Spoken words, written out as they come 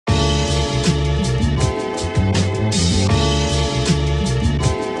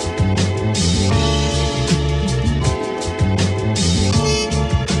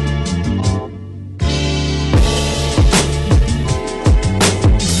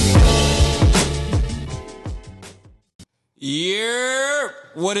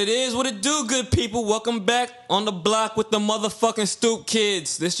What it is, what it do, good people. Welcome back on the block with the motherfucking Stoop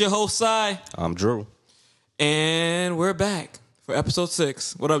Kids. This your host, Cy. I'm Drew. And we're back for episode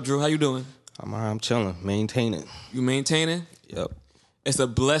 6. What up, Drew? How you doing? I'm chilling, maintaining. You maintaining? Yep. It's a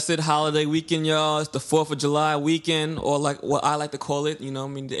blessed holiday weekend, y'all. It's the 4th of July weekend, or like what I like to call it,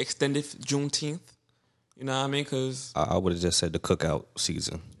 the extended Juneteenth. You know what I mean? Because I would have just said the cookout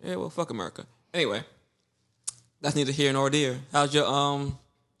season. yeah, well, fuck America. Anyway, that's neither here nor there. How's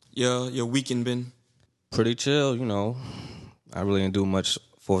your weekend been? Pretty chill, I really didn't do much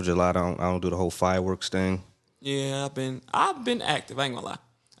 4th of July. I don't do the whole fireworks thing. Yeah, I've been active. I ain't gonna lie.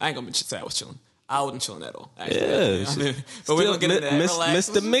 I ain't gonna say I was chilling. I wasn't chilling at all. Actually. Yeah, but we're gonna get into that.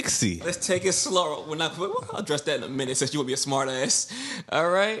 Mr. Mixie. Let's take it slow. I'll address that in a minute since you want to be a smart ass. All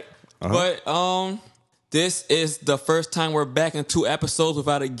right. But this is the first time we're back in 2 episodes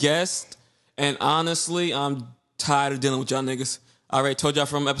without a guest, and honestly, I'm tired of dealing with y'all niggas. I already told y'all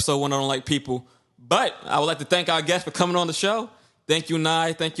from episode 1 I don't like people, but I would like to thank our guests for coming on the show. Thank you,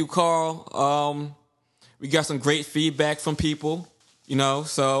 Nye. Thank you, Carl. We got some great feedback from people,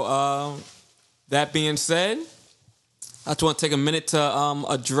 so that being said, I just want to take a minute to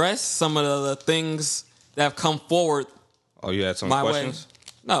address some of the things that have come forward. Oh, you had some my questions? Way.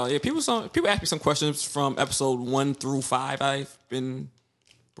 No, yeah, people ask me some questions from episode 1 through 5. I've been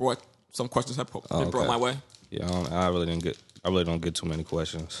brought some questions have been brought my way. Yeah, I really don't get too many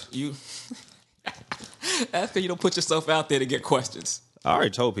questions. That's because you don't put yourself out there to get questions. I already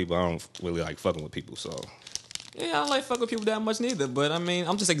told people I don't really like fucking with people, so. Yeah, I don't like fucking with people that much neither. But I mean,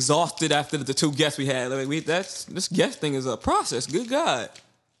 I'm just exhausted after the 2 guests we had. This guest thing is a process. Good God.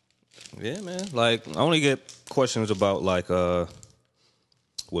 Yeah, man. Like, I only get questions about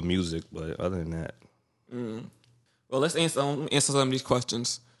with music, but other than that. Well, let's answer some of these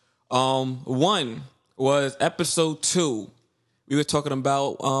questions. One was episode 2. We were talking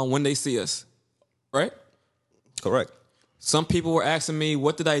about when they see us, right? Correct. Some people were asking me,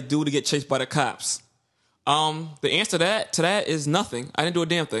 what did I do to get chased by the cops? The answer to that is nothing. I didn't do a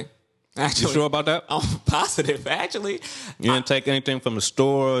damn thing. Actually, you sure about that? I'm positive. Actually, you didn't take anything from the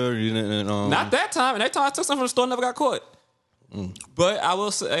store. Or you didn't. Not that time. And that time I took something from the store, never got caught. But I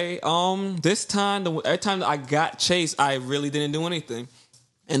will say, this time, every time that I got chased, I really didn't do anything.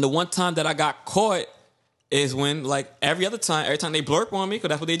 And the one time that I got caught is when, like, every time they blurp on me, because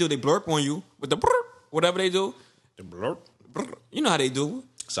that's what they do. They blurp on you with the blurp, whatever they do. The blurp? You know how they do.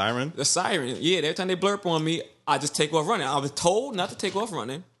 Siren? The siren. Yeah, every time they blurp on me, I just take off running. I was told not to take off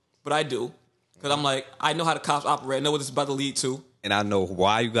running, but I do. Because I'm like, I know how the cops operate. I know what this is about to lead to. And I know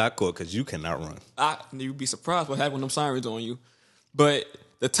why you got caught, because you cannot run. You'd be surprised what happened when them sirens on you. But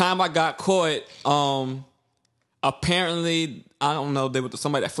the time I got caught, apparently, I don't know, there was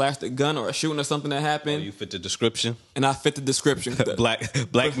somebody that flashed a gun or a shooting or something that happened. Oh, you fit the description? And I fit the description.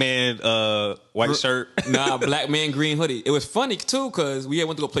 black man, white shirt. Nah, black man, green hoodie. It was funny, too, because we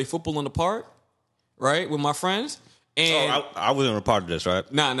went to go play football in the park, right, with my friends. And I wasn't a part of this, right?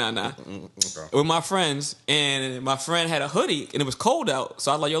 Nah. Okay. With my friends, and my friend had a hoodie, and it was cold out.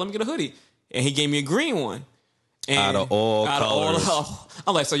 So I was like, yo, let me get a hoodie. And he gave me a green one. And out of all colors.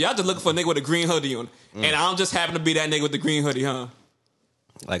 I'm like, so y'all just looking for a nigga with a green hoodie on. And I don't just happen to be that nigga with the green hoodie, huh?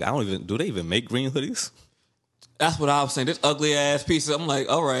 Like, do they even make green hoodies? That's what I was saying. This ugly ass piece. I'm like,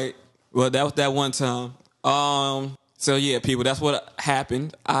 all right. Well, that was that one time. So yeah, people, that's what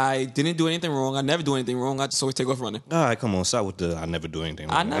happened. I didn't do anything wrong. I never do anything wrong. I just always take off running. All right, come on. Start with the I never do anything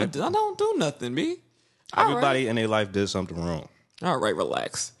wrong. I don't do nothing, B. Everybody in their life did something wrong. All right,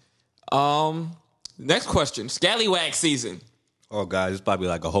 relax. Next question. Scallywag season. Oh, God, it's probably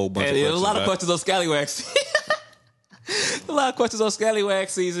like a whole bunch of questions. A lot of questions on Scallywag. A lot of questions on Scallywag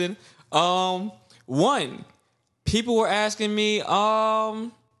season. One, people were asking me,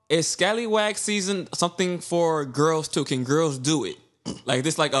 is Scallywag season something for girls too? Can girls do it? Like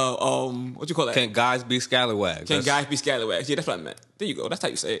this, like what you call that? Can guys be scallywags? Can guys be scallywags? Yeah, that's what I meant. There you go. That's how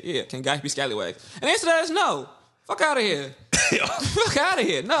you say it. Yeah, can guys be scallywags? And the answer to that is no. Fuck out of here. Fuck out of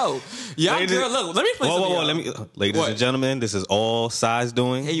here. No. Y'all girl, look, let me explain something. Ladies and gentlemen, this is all Size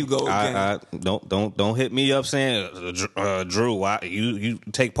doing. Here you go again. Don't hit me up saying, Drew, why you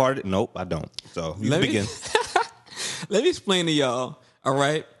take part in it? Nope, I don't. So you begin. Let me explain to y'all, all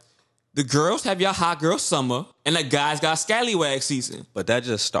right? The girls have your hot girl summer, and the guys got scallywag season. But that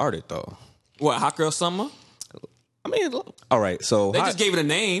just started, though. What, hot girl summer? I mean, all right, so... They just gave it a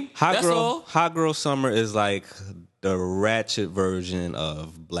name. That's all. Hot girl summer is like the ratchet version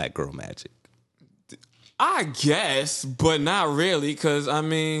of Black Girl Magic. I guess, but not really, because, I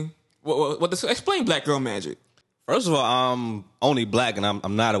mean... explain Black Girl Magic. First of all, I'm only black and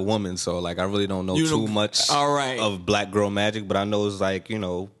I'm not a woman, so like I really don't know too much of black girl magic, but I know it's like,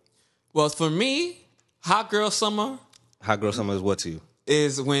 Well, for me, Hot Girl Summer. Hot Girl Summer is what to you?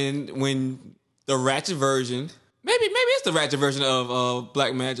 Is when the ratchet version, maybe it's the ratchet version of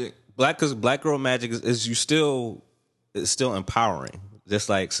black magic. Because black girl magic is it's still empowering. Just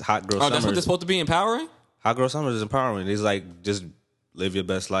like Hot Girl Summer. Oh, that's what it's supposed to be, empowering? Hot Girl Summer is empowering. It's like just live your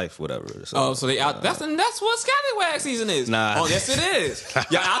best life, whatever. So, so they out. That's what Scallywag season is. Nah. Oh, yes, it is.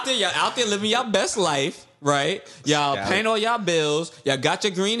 Y'all out there living your best life, right? Y'all paying all y'all bills. Y'all got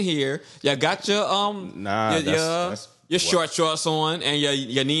your green hair. Y'all got your your short shorts on and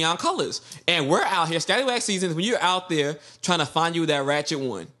your neon colors. And we're out here. Scallywag season is when you're out there trying to find you that ratchet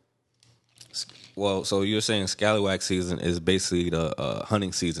one. Well, so you're saying Scallywag season is basically the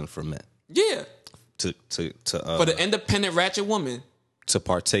hunting season for men. Yeah. For the independent ratchet woman. To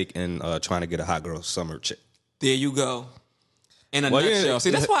partake in trying to get a Hot Girl Summer chick. There you go. In a nutshell. See,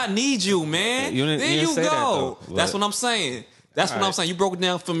 that's why I need you, man. There you go. That's what I'm saying. That's what I'm saying. You broke it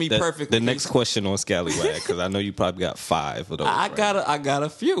down for me perfectly. The next question on Scallywag, because I know you probably got 5 of those. I got a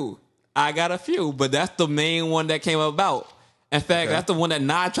few. But that's the main one that came about. In fact, that's the one that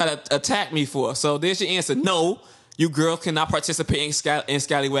Nye tried to attack me for. So there's your answer. No, you girls cannot participate in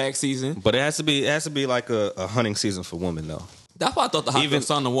Scallywag season. But it has to be like a hunting season for women, though. That's what I thought the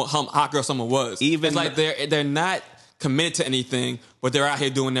Hot Girl Summer was. It's like they're not committed to anything, but they're out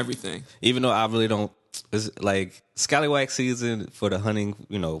here doing everything. Even though I really don't. It's like Scallywag season for the hunting,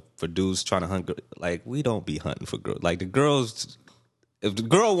 for dudes trying to hunt. Like, we don't be hunting for girls. Like, the girls, if the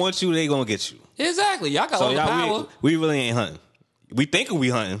girl wants you, they gonna get you. Exactly. Y'all got all the power. We really ain't hunting. We think we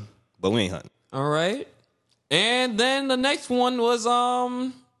hunting, but we ain't hunting. All right. And then the next one was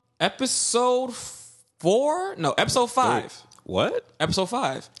episode 4? No, episode 5. What? Episode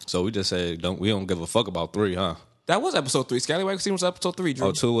 5. So we just said we don't give a fuck about 3, huh? That was episode 3. Scallywag season was episode 3,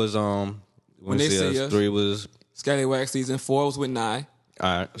 Drew. 2 was when they see us. 3 was Scallywag season. 4 was with Nye.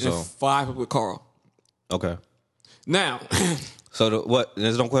 All right. So 5 was with Carl. Okay. Now. So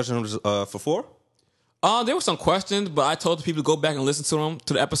there's no questions for 4? There were some questions, but I told the people to go back and listen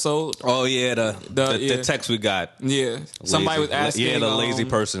to the episode. Oh yeah, the text we got. Yeah. Somebody was asking. Yeah, the lazy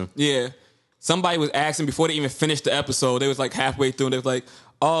person. Yeah. Somebody was asking before they even finished the episode. They was like halfway through and they was like,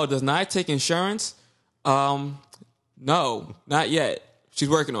 "Oh, does Nye take insurance?" No, not yet. She's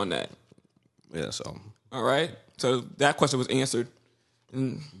working on that. Yeah, so. All right. So that question was answered.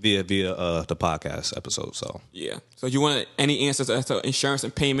 Via the podcast episode, so. Yeah. So if you want any answers as to insurance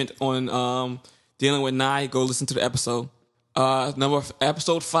and payment on dealing with Nye, go listen to the episode.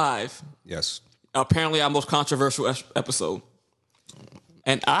 Episode 5. Yes. Apparently our most controversial episode.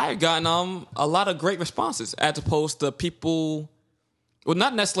 And I've gotten a lot of great responses as opposed to people, well,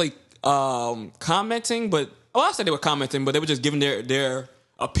 not necessarily commenting, but I said they were commenting, but they were just giving their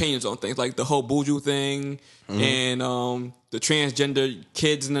opinions on things like the whole Buju thing and the transgender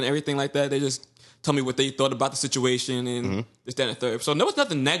kids and everything like that. They just tell me what they thought about the situation and this, that, and the third. So there was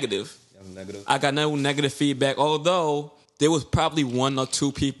nothing negative. I got no negative feedback, although there was probably 1 or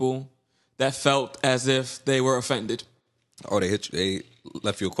 2 people that felt as if they were offended. Oh, they hit you? They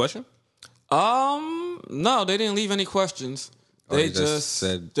left you a question? No, they didn't leave any questions. They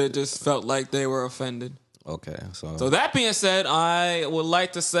just felt like they were offended. Okay, so that being said, I would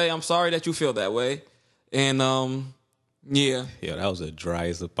like to say I'm sorry that you feel that way, and yeah, that was the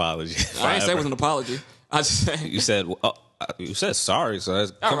driest apology. I didn't say it was an apology. I just said you said sorry, so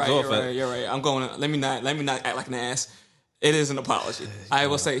that's all right. You're right. I'm going to let me not act like an ass. It is an apology. I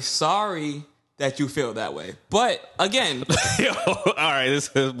will say sorry that you feel that way. But again, all right,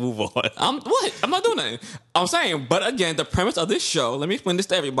 let's move on. I'm not doing that. I'm saying, but again, the premise of this show, let me explain this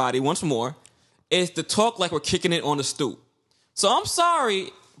to everybody once more, is to talk like we're kicking it on the stoop. So I'm sorry,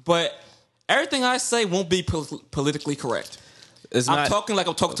 but everything I say won't be politically correct. I'm talking like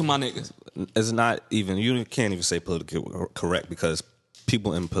I'm talking to my niggas. It's not even, you can't even say politically correct because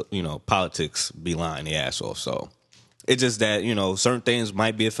people in politics be lying their ass off. So it's just that, certain things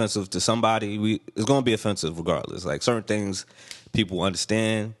might be offensive to somebody. It's going to be offensive regardless. Like certain things people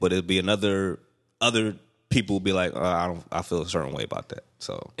understand, but it'll be other people will be like, I feel a certain way about that.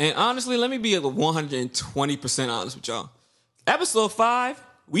 So, and honestly, let me be 120% honest with y'all. Episode 5,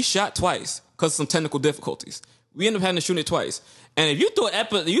 we shot twice because of some technical difficulties. We ended up having to shoot it twice. And if you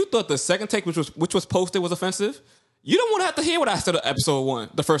thought the second take, which was posted, was offensive, you don't want to have to hear what I said at episode 1,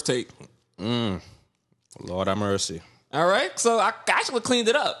 the first take. Lord have mercy. All right, so I actually cleaned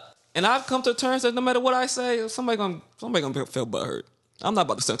it up, and I've come to terms that no matter what I say, somebody gonna feel butthurt. I'm not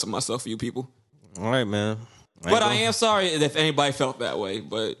about to censor myself for you people. All right, man. I am sorry if anybody felt that way,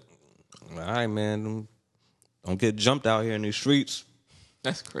 but all right, man. don't get jumped out here in these streets.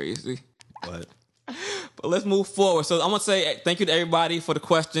 That's crazy. But let's move forward. So I'm gonna say thank you to everybody for the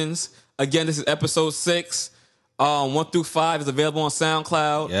questions. Again, this is episode 6. 1 through 5 is available on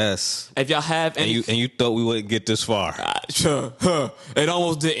SoundCloud. yes, If y'all have any, and you thought we wouldn't get this far. sure, it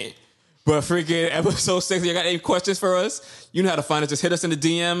almost didn't. But freaking episode 6, you got any questions for us? You know how to find us. Just hit us in the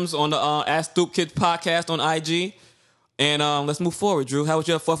DMs on the Ask Stoop Kids podcast on IG. And let's move forward, Drew. How was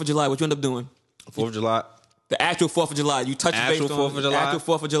your 4th of July? What you end up doing? 4th of July. The actual 4th of July. You touched base on 4th of the July? actual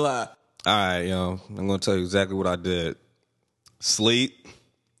 4th of July. All right, yo. I'm going to tell you exactly what I did. Sleep.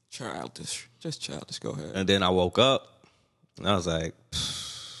 Childish. Just childish. Go ahead. And then I woke up. And I was like,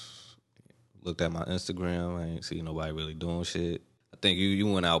 looked at my Instagram. I ain't see nobody really doing shit. I think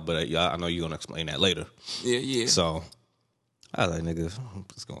you went out, but I know you're going to explain that later. Yeah. So I was like, nigga, I'm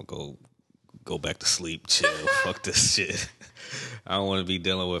just going to go back to sleep, chill. Fuck this shit. I don't want to be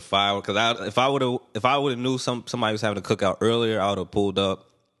dealing with fire. Because if I would have knew somebody was having a cookout earlier, I would have pulled up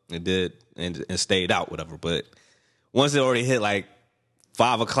and did and stayed out, whatever. But once it already hit like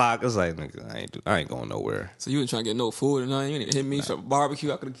 5 o'clock, it's like, nigga, I ain't going nowhere. So you ain't trying to get no food or nothing? You didn't hit me for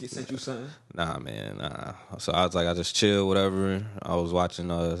barbecue? I could have sent you something. Nah, man, nah. So I was like, I just chill, whatever. I was watching,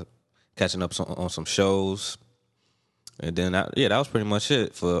 catching up on some shows. And then, that was pretty much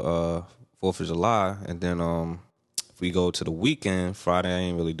it for 4th of July. And then if we go to the weekend, Friday, I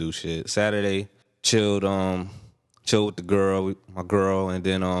ain't really do shit. Saturday, chilled with my girl, and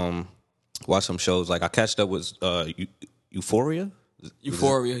then watch some shows. Like I catched up with Euphoria.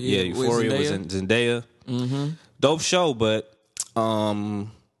 Euphoria, yeah. Euphoria was in Zendaya. Mm-hmm. Dope show, but I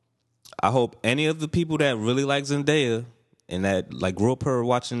hope any of the people that really like Zendaya and that like grew up her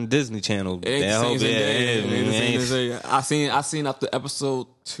watching Disney Channel. I seen up to episode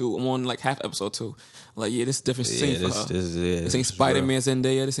 2. I'm on like half episode 2. Like, yeah, this is different scene for her. This ain't Spider-Man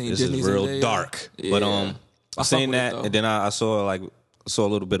Zendaya. This ain't Disney Zendaya. This is real dark. Yeah. But I'm saying that, and then I saw a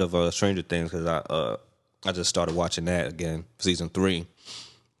little bit of Stranger Things because I just started watching that again, season 3.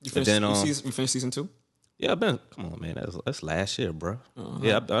 You finished season 2? Yeah, come on, man. That's last year, bro.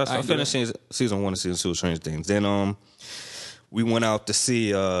 Yeah, I finished season 1 and season 2 of Stranger Things. Then we went out to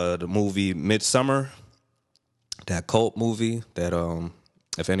see the movie Midsommar, that cult movie that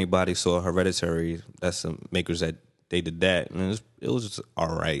if anybody saw Hereditary, that's the makers that they did that, and it was just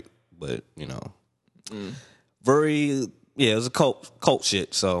all right, but you know, it was a cult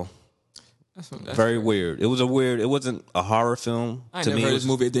shit, so. That's very weird. It wasn't a horror film. I never heard this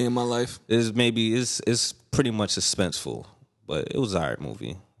movie a day in my life. It's pretty much suspenseful, but it was an alright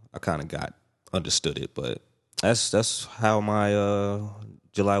movie. I kind of understood it, but that's how my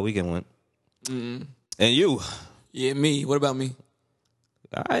July weekend went. Mm-hmm. And you? Yeah, me. What about me?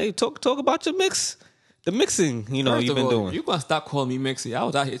 I talk about your mix. The mixing, you've been doing. You gonna stop calling me mixy? I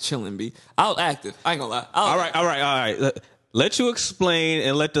was out here chilling, B. I was active. I ain't gonna lie. All right. Let you explain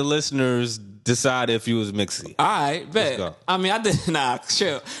and let the listeners decide if you was mixy. All right, bet. Let's go. I mean, I did. Nah,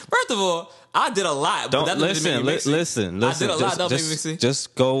 sure. First of all, I did a lot. But that listen. I did a lot. That made me mixy.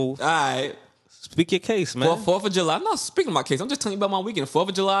 Just go. All right. Speak your case, man. 4th of July. I'm not speaking of my case. I'm just telling you about my weekend. 4th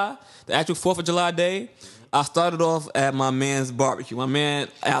of July, the actual 4th of July day, I started off at my man's barbecue. My man,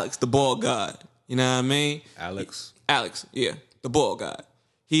 Alex, the bald guy. You know what I mean? Alex, yeah, the bald guy.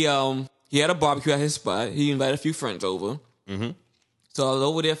 He had a barbecue at his spot. He invited a few friends over. Mm-hmm. So I was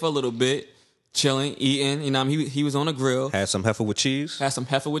over there for a little bit, chilling, eating. You know, he was on a grill. Had some heifer with cheese.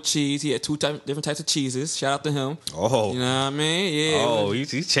 He had 2 different types of cheeses. Shout out to him. Oh, you know what I mean? Yeah. Oh, he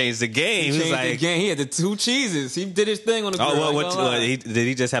changed the game. He had the 2 cheeses. He did his thing on the grill. Oh, did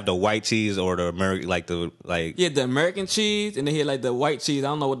he just have the white cheese or the American He had the American cheese, and then he had like the white cheese. I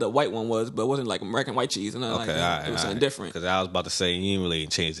don't know what the white one was, but it wasn't like American white cheese. And like that. It was something different. Because I was about to say you didn't really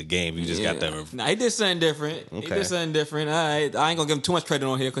change the game. You just got that. Nah, he did something different. All right, I ain't gonna give him too much credit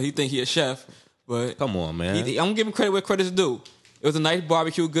on here because he think he a chef. But come on, man. I'm gonna give him credit where credit's due. It was a nice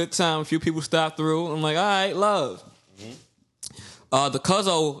barbecue, good time. A few people stopped through. I'm like, all right, love. Mm-hmm. The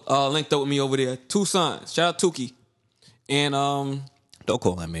Cuzzo linked up with me over there. 2 sons. Shout out Tukey. And don't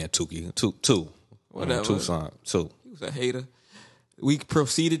call that man Tukey. Two. Whatever. 2 sons. 2. He was a hater. We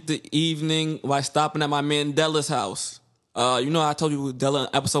proceeded the evening by stopping at my man Della's house. I told you Della,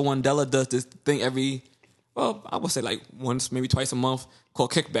 episode 1, Della does this thing I would say like once, maybe twice a month,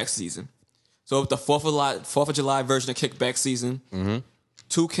 called Kickback Season. So it's the 4th of July version of Kickback Season. Mm-hmm.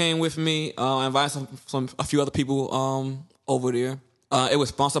 2 came with me. I invited a few other people over there. It was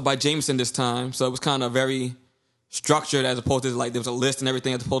sponsored by Jameson this time, so it was kind of very structured as opposed to like there was a list and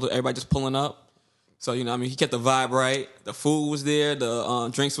everything as opposed to everybody just pulling up. So he kept the vibe right. The food was there. The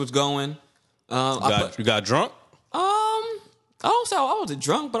drinks was going. You got drunk? I don't say I wasn't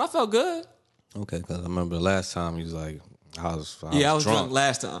drunk, but I felt good. Okay, because I remember the last time he was like, I was drunk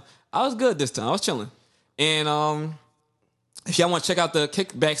last time. I was good this time. I was chilling. And if y'all want to check out the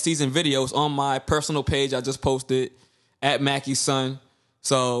kickback season videos on my personal page, I just posted at Mackey's Son.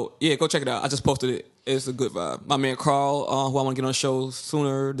 So yeah, go check it out. I just posted it. It's a good vibe. My man Carl, who I want to get on the show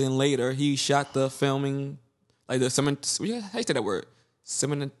sooner than later, he shot the filming, like the how you say that word?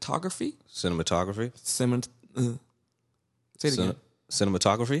 Cinematography. Say it again.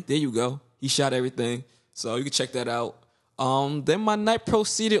 Cinematography. There you go. He shot everything, so you can check that out. Then my night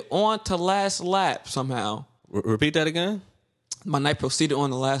proceeded on to Last Lap somehow. Repeat that again. My night proceeded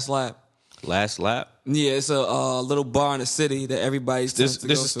on the Last Lap. Last Lap? Yeah, it's a little bar in the city that everybody's This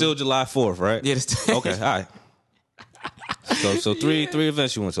is still July 4th, right? Yeah. Okay, all right. So three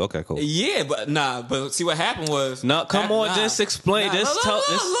events you went to. Okay, cool. Yeah, but see what happened was... No, come on, just explain.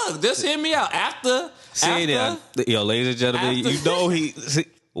 Look, just hear me out. Yo, ladies and gentlemen, you know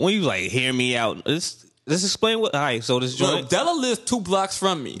when you like, hear me out, let's explain what... All right, so this joint... Look, Della lives 2 blocks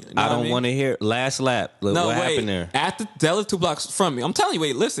from me. You know I don't want to hear Last Lap. Look, what happened there? After Della's 2 blocks from me. I'm telling you,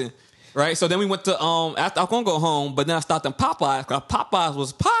 wait, listen. Right, so then we went to after I was gonna go home, but then I stopped in Popeyes because Popeyes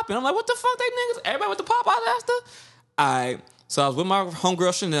was popping. I'm like, what the fuck, they niggas? Everybody went to Popeyes after. Alright, so I was with my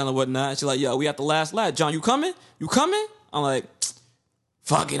homegirl Chanel and whatnot. And she's like, yo, we at the Last Lap. John, you coming? You coming? I'm like,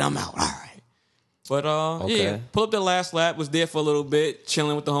 fuck it, I'm out. All right, but okay. Yeah, pull up the Last Lap. Was there for a little bit,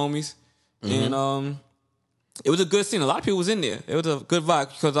 chilling with the homies, and it was a good scene. A lot of people was in there. It was a good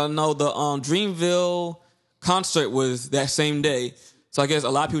vibe because I know the Dreamville concert was that same day. So I guess a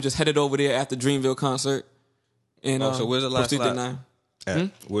lot of people just headed over there after Dreamville concert. And so where's the Last Lap?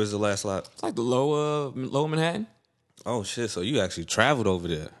 Where's the Last Lap? It's like the lower Manhattan. Oh shit! So you actually traveled over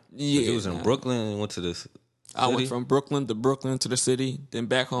there? Yeah, it was in Brooklyn and went to this. I went from Brooklyn to the city, then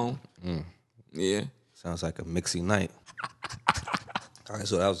back home. Yeah, sounds like a mixy night. All right,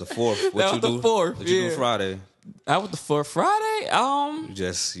 so that was the 4th. What you do? The 4th. What you do Friday? That was the 4th. Friday.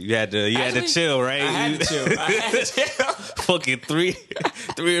 You had to chill, right? I had to chill. Fucking three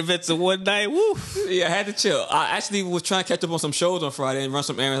events in one night. Woo. Yeah, I had to chill. I actually was trying to catch up on some shows on Friday and run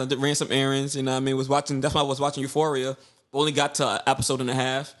some errands. I ran some errands. You know what I mean? That's why I was watching Euphoria. Only got to an episode and a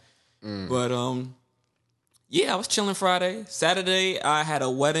half. But yeah, I was chilling Friday. Saturday, I had a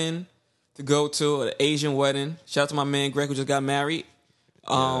wedding to go to, an Asian wedding. Shout out to my man Greg who just got married.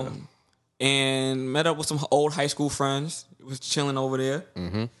 And met up with some old high school friends. Was chilling over there.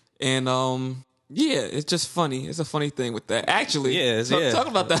 And yeah, it's just funny. It's a funny thing with that. Actually, talk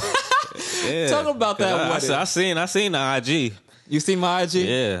about that. Talk about that wedding. I seen the IG. You seen my IG?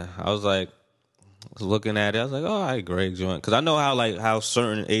 Yeah, I was looking at it. I was like, oh, all right, Greg joint. Because I know how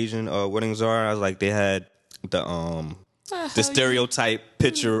certain Asian weddings are. I was like, they had the stereotype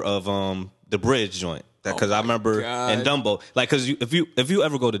picture of the bridge joint. Because I remember in Dumbo, like, because if you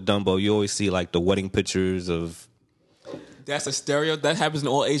ever go to Dumbo, you always see like the wedding pictures of. That's a stereo that happens in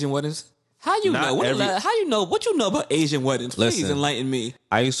all Asian weddings. How you know? How you know? What you know about Asian weddings? Please enlighten me.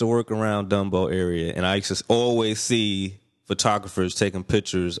 I used to work around Dumbo area, and I used to always see photographers taking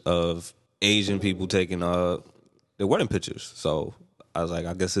pictures of Asian people taking their wedding pictures. So I was like,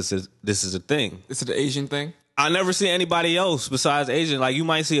 I guess this is a thing. This is the Asian thing. I never see anybody else besides Asian. Like, you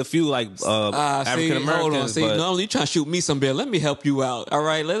might see a few like African Americans. Hold on, see, normally you trying to shoot me some bill. Let me help you out. All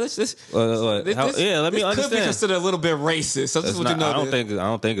right, let's just. Let me understand. This could be considered a little bit racist. So this is what you know. I don't think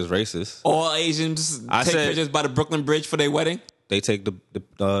it's racist. All Asians take pictures by the Brooklyn Bridge for their wedding. They take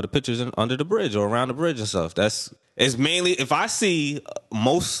the pictures under the bridge or around the bridge and stuff. It's mainly, if I see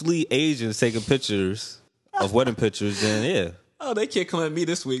mostly Asians taking pictures of wedding pictures, then yeah. Oh, they can't come at me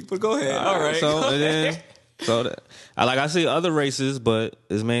this week. But go ahead. All right. So I see other races, but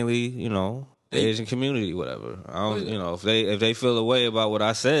it's mainly, the Asian community, whatever. I don't, if they feel a way about what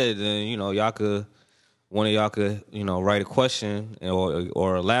I said, then one of y'all could write a question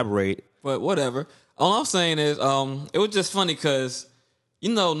or elaborate. But whatever. All I'm saying is, it was just funny because,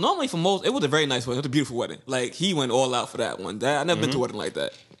 normally for most, it was a very nice wedding. It was a beautiful wedding. Like, he went all out for that one. I never been to a wedding like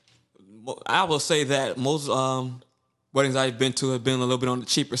that. I will say that most weddings I've been to have been a little bit on the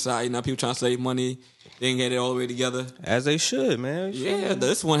cheaper side. People trying to save money. They didn't get it all the way together. As they should, man. Yeah,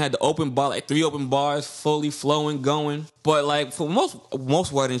 this one had the open bar, like 3 open bars, fully flowing, going. But like for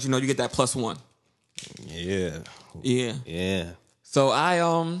most weddings, you get that +1. Yeah. Yeah. Yeah. So I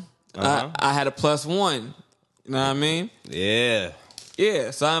had a +1. You know what I mean? Yeah.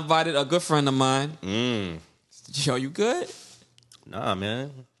 Yeah. So I invited a good friend of mine. Yo, you good? Nah,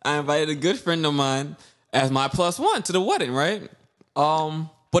 man. I invited a good friend of mine as my +1 to the wedding, right?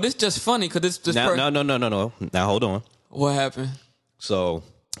 But it's just funny because it's just... No. Now, hold on. What happened? So,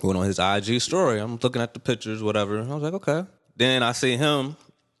 went on his IG story. I'm looking at the pictures, whatever. I was like, okay. Then I see him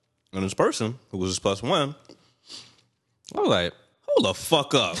And this person who was just plus one, I was like, hold the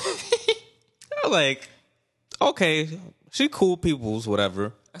fuck up. I was like, okay, she cool peoples,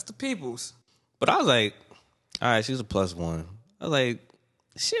 whatever. That's the peoples. But I was like, all right, she's a plus one. I was like,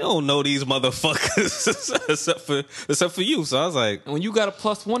 she don't know these motherfuckers except for you. So I was like, and when you got a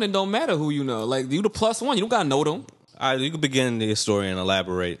plus one, it don't matter who you know. Like, you the plus one, you don't gotta know them. all right, you can begin the story and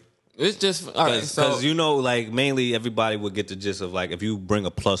elaborate. It's just all right. Because like mainly everybody would get the gist of like if you bring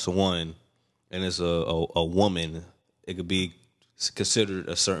a plus one and it's a woman, it could be considered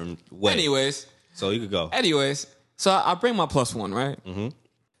a certain way. Anyways, so you could go. So I bring my plus one, right? Mm-hmm.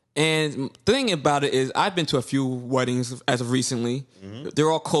 And the thing about it is, I've been to a few weddings as of recently. Mm-hmm. They're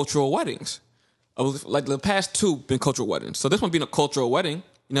all cultural weddings. Like the past two been cultural weddings. So this one being a cultural wedding,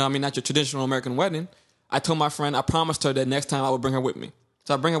 not your traditional American wedding. I told my friend, I promised her that next time I would bring her with me.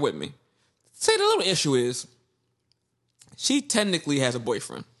 So I bring her with me. Say the little issue is, she technically has a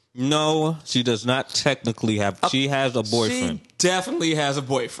boyfriend. No, she does not technically have. She has a boyfriend. She definitely has a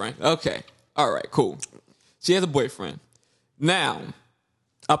boyfriend. Okay. All right, cool. She has a boyfriend. Now,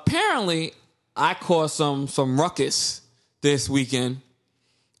 apparently, I caused some ruckus this weekend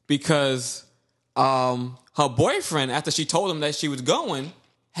because her boyfriend, after she told him that she was going,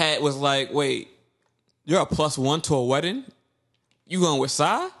 was like, wait, you're a plus one to a wedding? You going with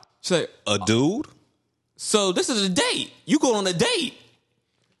Sai? She's like, a dude? So this is a date. You going on a date.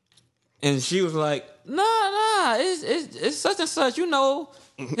 And she was like, nah, it's such and such, him,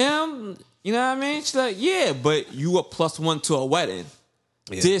 you know what I mean? She's like, yeah, but you a plus one to a wedding.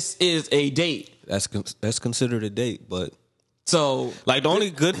 Yeah. This is a date. That's considered a date, but so like the only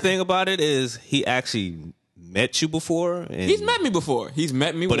good thing about it is he actually met you before. And, he's met me before. He's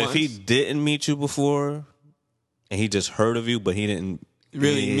met me but once. If he didn't meet you before and he just heard of you, but he didn't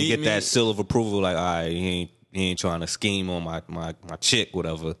really get that seal of approval, like, all right, he ain't trying to scheme on my chick,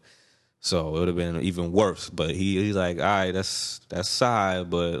 whatever. So it would have been even worse. But he's like, all right, that's side,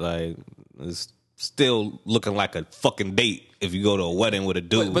 but like it's still looking like a fucking date if you go to a wedding with a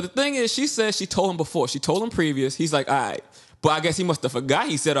dude. But the thing is, she said she told him before. She told him previous. He's like, all right. But I guess he must have forgot.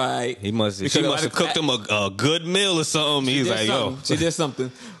 He said, all right. She must have cooked him a good meal or something. He's like, yo. She did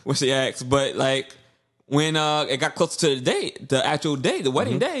something when she asked. But like when it got closer to the date, the actual day, the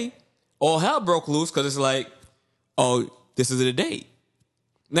wedding day, all hell broke loose because it's like, oh, this is the date.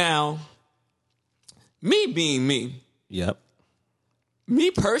 Now, me being me. Yep.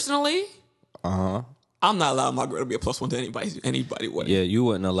 Me personally. Uh-huh. I'm not allowing my girl to be a plus one to anybody wedding. Yeah, you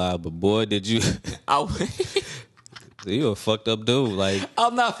wouldn't allow, but boy, did you. You a fucked up dude. Like,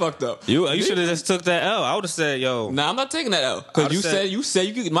 I'm not fucked up. You should have just took that L. I would have said, yo. Nah, I'm not taking that L. Because you said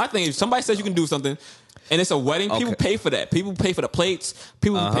you could. My thing is, somebody says you can do something, and it's a wedding, people pay for that. People pay for the plates.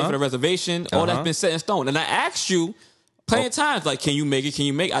 People pay for the reservation. All that's been set in stone. And I asked you plenty of times, like, can you make it? Can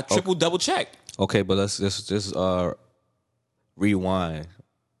you make it? I triple double check. Okay, but let's just rewind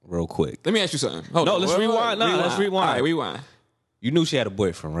real quick. Let me ask you something. Let's rewind. Let's rewind. All right, rewind. You knew she had a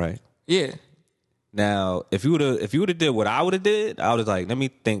boyfriend, right? Yeah. Now, if you would have did what I would have did, I was like, let me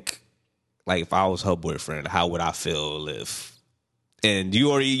think. Like, if I was her boyfriend, how would I feel if? And you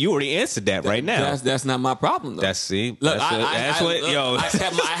already answered that right now. That's not my problem though. I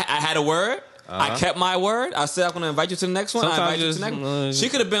had a word. I kept my word. I said I'm gonna invite you to the next one. I invited you to the next one. She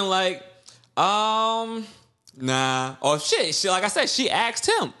could have been like, nah. Or shit. Like I said, she asked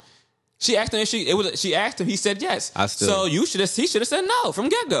him. She asked him. She asked him. He said yes. So he should have said no from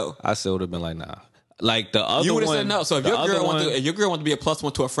get go. I still would have been like, nah. Like the other, you would have said no. So if your girl wanted to be a plus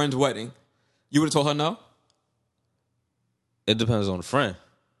one to a friend's wedding, you would have told her no. It depends on the friend.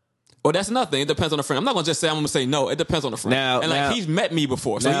 Well, that's nothing. It depends on the friend. I'm not gonna just say I'm gonna say no. It depends on the friend. He's met me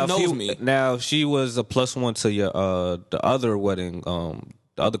before, so he knows me. Now she was a plus one to your the other wedding, the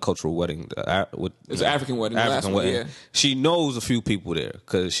other cultural wedding. It's an African wedding. African wedding. Yeah. She knows a few people there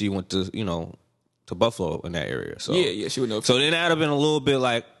because she went to to Buffalo in that area. So yeah, she would know. So then that'd have been a little bit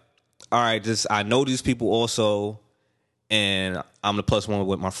like, all right, I know these people also, and I'm the plus one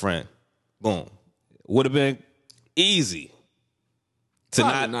with my friend. Boom. Would have been easy to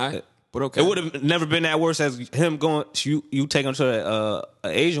not. But okay. It would have never been that worse as him going. You take him to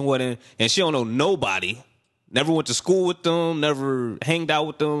an Asian wedding, and she don't know nobody. Never went to school with them. Never hanged out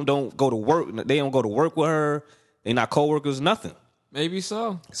with them. Don't go to work. They don't go to work with her. They not coworkers. Nothing. Maybe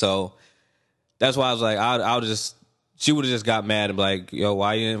so. So that's why I was like, I'll just. She would have just got mad and be like, yo,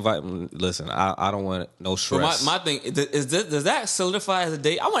 why you invite me? Listen, I don't want no stress. But my thing is, does that solidify as a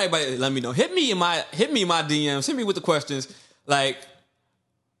date? I want everybody to let me know. Hit me in my DMs. Hit me with the questions. Like,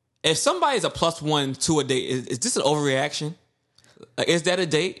 if somebody's a plus one to a date, is this an overreaction? Like, is that a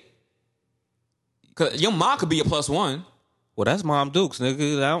date? Because your mom could be a plus one. Well, that's Mom Dukes,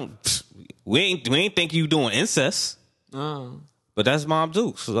 nigga. We ain't think you doing incest. Oh. But that's Mom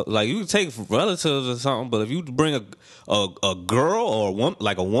Dukes. Like, you can take relatives or something, but if you bring a girl or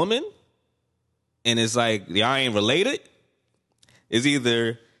a woman, and it's like y'all ain't related, it's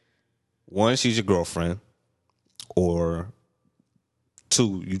either one, she's your girlfriend, or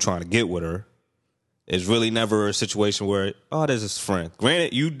two, you trying to get with her. It's really never a situation where, oh, there's this friend.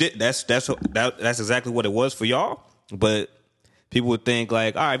 Granted, you did that's exactly what it was for y'all, but people would think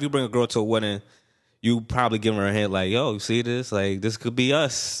like, all right, if you bring a girl to a wedding, you probably giving her a hint like, yo, you see this? Like, this could be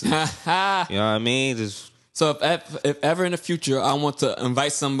us. You know what I mean? So if ever in the future I want to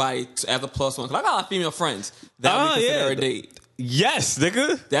invite somebody as a plus one, because I got a lot of female friends, that would be considered a date. Yes,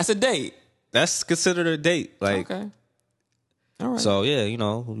 nigga. That's a date. That's considered a date. Like, okay. All right. So yeah,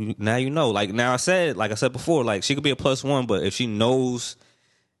 now you know. Like I said before, like she could be a plus one, but if she knows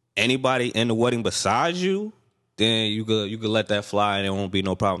anybody in the wedding besides you, then you could let that fly and it won't be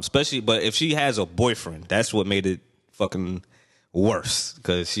no problem. Especially, but if she has a boyfriend, that's what made it fucking worse,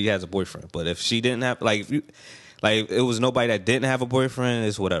 because she has a boyfriend. But if she didn't have, like, if it was nobody that didn't have a boyfriend,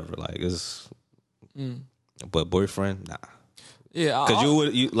 it's whatever. Like, it's, but boyfriend, nah. Yeah,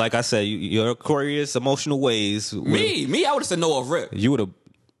 because you like I said, your Aquarius emotional ways. Me, I would have said no off rip. You would have,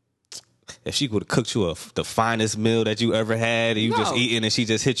 if she would have cooked you the finest meal that you ever had, and you just eating, and she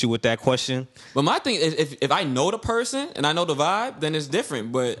just hit you with that question. But my thing is, if I know the person and I know the vibe, then it's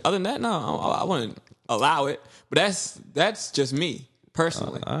different. But other than that, no, I wouldn't allow it. But that's just me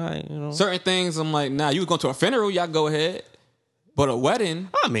personally. All right, certain things I'm like, nah. You was going to a funeral, y'all go ahead. But a wedding,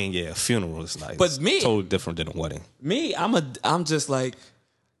 I mean, yeah, a funeral is nice. But me, totally different than a wedding. Me, I'm just like,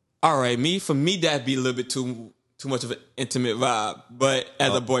 all right. For me, that'd be a little bit too much of an intimate vibe. But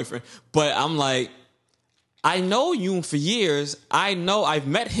as a boyfriend, but I'm like, I know you for years. I know I've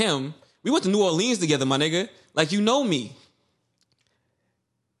met him. We went to New Orleans together, my nigga. Like, you know me.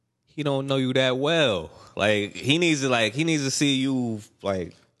 He don't know you that well. Like, he needs to see you.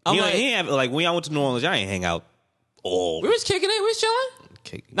 Like, when y'all went to New Orleans, y'all ain't hang out. We was kicking it. We was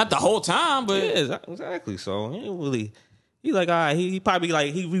chilling. Not the whole time, but yeah, exactly. So he ain't really. He like, all right. He probably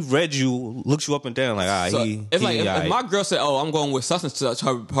like he read you, looks you up and down. Like, all right. So it's like if my girl said, "Oh, I'm going with such and such,"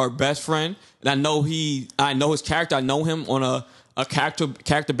 her best friend, and I know his character. I know him on a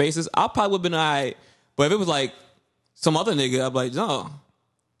character basis. I probably would have been all right. But if it was like some other nigga, I'd be like, no.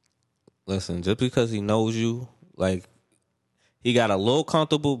 Listen, just because he knows you, like. He got a little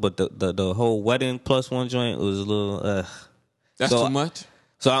comfortable, but the whole wedding plus one joint was a little. That's too much.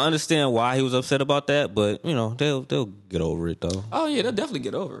 So I understand why he was upset about that, but they'll get over it though. Oh yeah, they'll definitely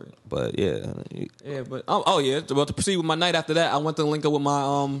get over it. But yeah, but about to proceed with my night after that, I went to link up with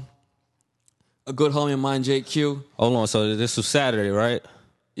my a good homie of mine, JQ. Hold on, so this was Saturday, right?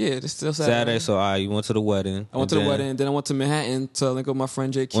 Yeah, this still Saturday. So you went to the wedding. I went to the wedding, then I went to Manhattan to link up with my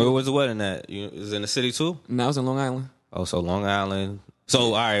friend JQ. Where was the wedding at? Is it in the city too? No, I was in Long Island. Oh, so Long Island. So,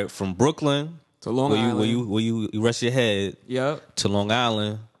 all right, from Brooklyn to Long Island. Where you rest your head. Yep. To Long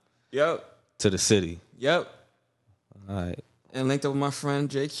Island. Yep. To the city. Yep. All right. And linked up with my friend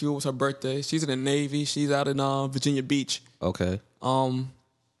JQ. It was her birthday. She's in the Navy. She's out in Virginia Beach. Okay.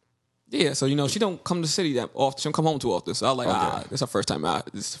 Yeah, so she don't come to the city that often. She don't come home too often. So I was like, this is her first time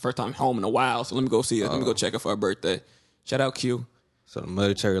out. This is the first time home in a while. So let me go see her. Let me go check her for her birthday. Shout out Q. So the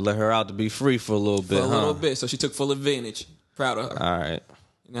military let her out to be free for a little bit, little bit. So she took full advantage. Proud of her. All right.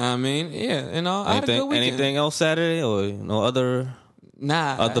 You know what I mean? Yeah. And I had a good weekend. Anything else Saturday or no other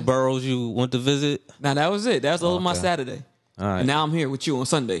other boroughs you went to visit? Nah, that was it. That was all of my Saturday. All right. And now I'm here with you on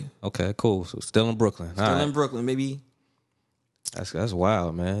Sunday. Okay, cool. So still in Brooklyn. Still in Brooklyn, maybe. That's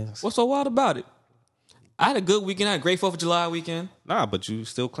wild, man. What's so wild about it? I had a good weekend. I had a great 4th of July weekend. Nah, but you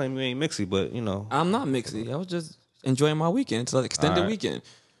still claim you ain't mixy, but I'm not mixy. I was just enjoying my weekend. It's an extended weekend.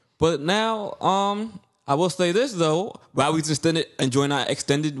 But now, I will say this though, while we just enjoying our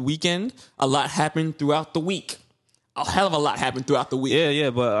extended weekend, a lot happened throughout the week. A hell of a lot happened throughout the week. Yeah,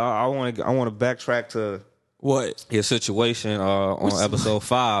 but I want to backtrack to what your situation on episode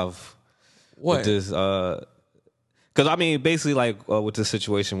 5. What with this? Because I mean, basically, like with this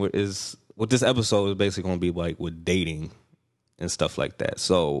situation, with this episode is basically going to be like with dating and stuff like that.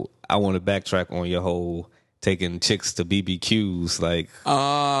 So I want to backtrack on your whole taking chicks to BBQs, like.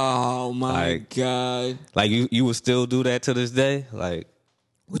 Oh my god! Like you would still do that to this day, like.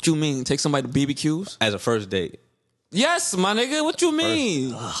 What you mean? Take somebody to BBQs as a first date? Yes, my nigga. What you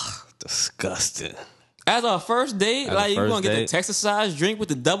mean? Disgusting. As a first date, like you gonna get the Texas size drink with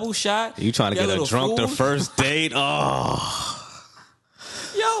the double shot? You trying to get a drunk the first date? Oh.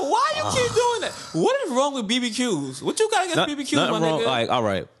 Yo, why you keep doing that? What is wrong with BBQs? What you gotta get BBQs, my nigga? Like, all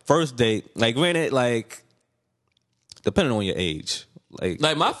right, first date. Like, granted, like, depending on your age.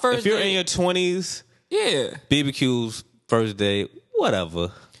 Like my first if you're date, in your 20s, yeah. BBQs, first date,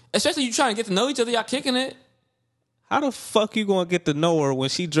 whatever. Especially you trying to get to know each other, y'all kicking it. How the fuck you gonna get to know her when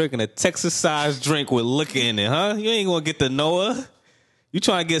she drinking a Texas-sized drink with liquor in it, huh? You ain't gonna get to know her. You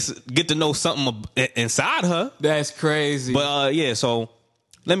trying to get to know something inside her. That's crazy. But yeah, so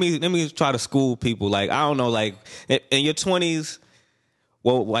let me try to school people. Like, I don't know, like in your 20s,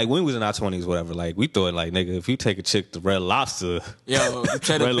 well, like when we was in our 20s, whatever, like we thought, like, nigga, if you take a chick to Red Lobster, yo,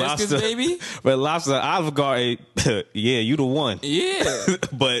 cheddar Red biscuits, Lobster, baby. Red Lobster, Olive Garden, yeah, you the one. Yeah.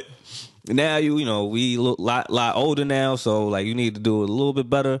 But now you know we look lot older now, so like you need to do it a little bit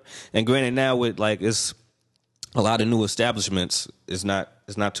better. And granted, now with like it's a lot of new establishments, it's not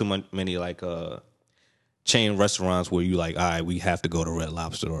many like chain restaurants where you like, all right, we have to go to Red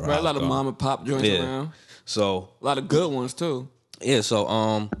Lobster or Right, a lot of mom and pop joints around. So a lot of good ones too. Yeah,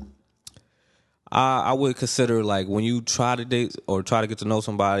 so I would consider like when you try to date or try to get to know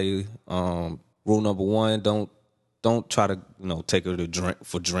somebody, rule number one, don't try to take her to drink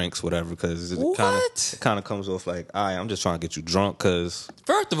for drinks, whatever, because it kind of comes off like, all right, I'm just trying to get you drunk. Because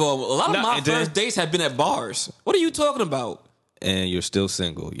first of all, a lot of my first dates have been at bars. What are you talking about? And you're still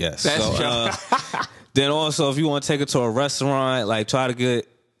single, yes. That's true. Then also, if you want to take her to a restaurant, like try to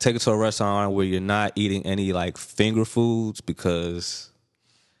take her to a restaurant where you're not eating any like finger foods, because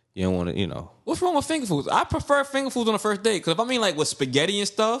you don't want to, What's wrong with finger foods? I prefer finger foods on the first date. Because if I mean like with spaghetti and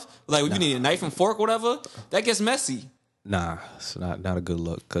stuff, like when you need a knife and fork, whatever, that gets messy. Nah, it's not a good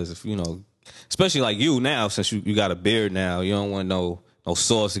look. Because if especially like you now, since you got a beard now, you don't want no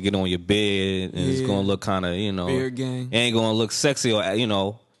sauce to get on your beard, and it's gonna look kind of beard gang. It ain't gonna look sexy, or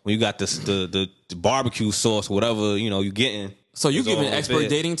when you got the barbecue sauce, whatever you getting. So you giving expert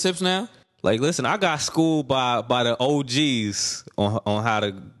dating tips now? Like, listen, I got schooled by the OGs on how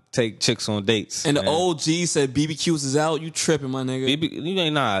to take chicks on dates. And the OG said BBQs is out. You tripping, my nigga? You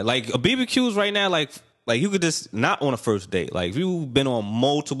ain't not like a BBQs right now. Like you could just not on a first date. Like if you've been on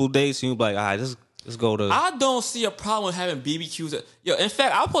multiple dates, and you be like, all right, let's go to. I don't see a problem with having BBQs. Yo, in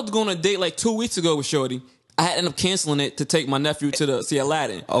fact, I was supposed to go on a date like 2 weeks ago with Shorty. I had to end up canceling it to take my nephew to see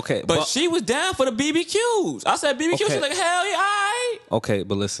Aladdin. Okay, but she was down for the BBQs. I said BBQs. She's like, hell yeah, all right. Okay,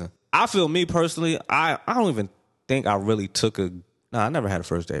 but listen, I feel me personally, I don't even think I really took a. Nah, I never had a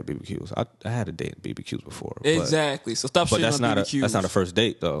first date at BBQs. I had a date at BBQs before. Exactly. So stop shitting on BBQs. That's not a first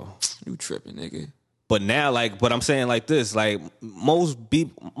date though. You tripping, nigga. But now, but I'm saying like this, like most of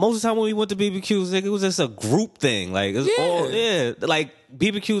the time when we went to BBQs, nigga, it was just a group thing. Like it's like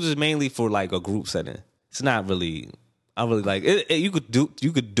BBQs is mainly for like a group setting. It's not really. I really like it. You could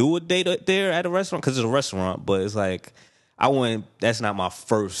do a date there at a restaurant because it's a restaurant, but it's like I wouldn't. That's not my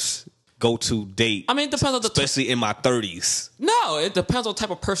first go-to date. I mean, it depends on especially in my 30s. No, it depends on the type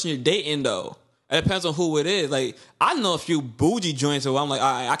of person you're dating, though. It depends on who it is. Like, I know a few bougie joints where I'm like,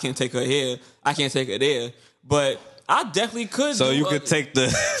 all right, I can't take her here, I can't take her there, but I definitely could. So you could take the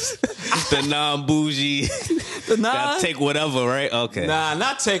non-bougie. Take whatever, right? Okay. Nah,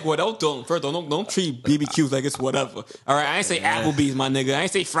 not take what. Don't treat BBQs like it's whatever. All right, I ain't say Applebee's, my nigga. I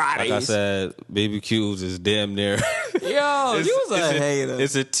ain't say Fridays. Like I said, BBQs is damn near. Yo, you was a hater.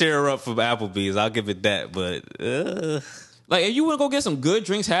 It's a tear up from Applebee's. I'll give it that, but. Like, if you want to go get some good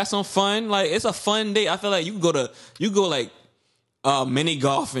drinks, have some fun. Like, it's a fun date. I feel like you go like mini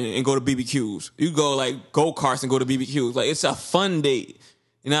golfing and go to BBQs. You go like go karts and go to BBQs. Like, it's a fun date.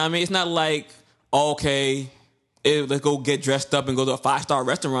 You know what I mean? It's not like okay. Let's go get dressed up and go to a 5-star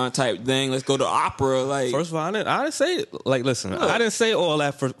restaurant type thing. Let's go to opera. Like, first of all, I didn't say it. Like, listen, I didn't say all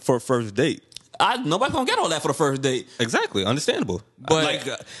that for a first date. Nobody gonna get all that for the first date. Exactly, understandable. But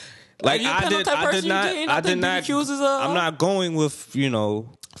I did not. I'm not going with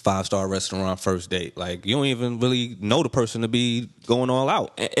 5-star restaurant first date. Like, you don't even really know the person to be going all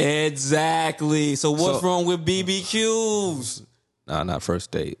out. Exactly. So what's wrong with BBQs? Nah, not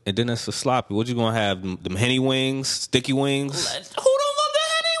first date. And then it's a sloppy. What you gonna have? Them Henny wings, sticky wings? Who don't love the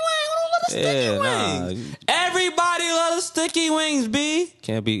Henny wing? Who don't love the sticky wings? Everybody loves sticky wings, B.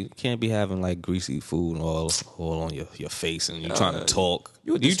 Can't be having like greasy food all on your face, and you trying to talk.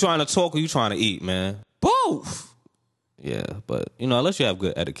 You trying to talk or you trying to eat, man? Both. Yeah, but unless you have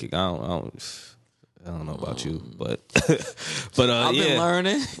good etiquette, I don't know about you, but I've been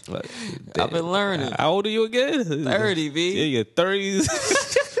learning. I've been learning. How old are you again? 30, B. Yeah, your 30s.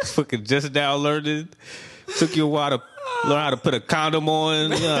 Fucking just now learning. Took you a while to learn how to put a condom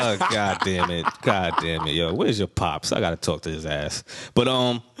on. Oh, God damn it, yo. Where's your pops? I gotta talk to his ass. But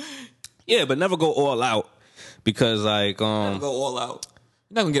but never go all out because like never go all out.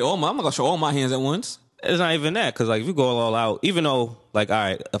 You're not gonna get I'm not gonna show all my hands at once. It's not even that, because like if you go all out, even though like all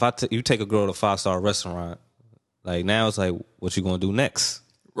right, if you take a girl to a 5-star restaurant, Like now it's like, what you gonna do next?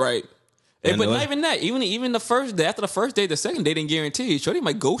 Right. But not even that. Even the first day, after the first day, the second day didn't guarantee. Shorty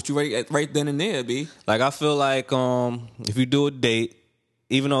might ghost you right then and there, B. Like I feel like if you do a date,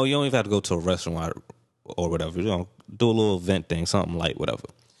 even though you don't even have to go to a restaurant or whatever, do a little event thing, something light, whatever.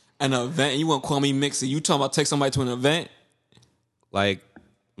 An event? You want to call me mixy? You talking about take somebody to an event? Like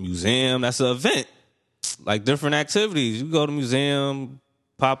museum, that's an event. Like different activities. You go to museum,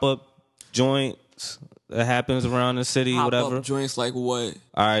 pop up joints that happens around the city, whatever. Pop up joints like what?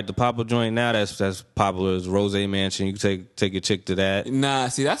 All right, the pop up joint now that's popular is Rose Mansion. You take your chick to that. Nah,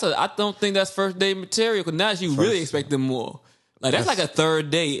 see I don't think that's first date material because now you really expecting more. Like that's like a third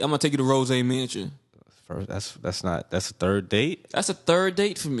date. I'm gonna take you to Rose Mansion. That's a third date. That's a third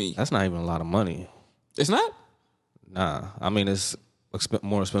date for me. That's not even a lot of money. It's not. Nah, I mean it's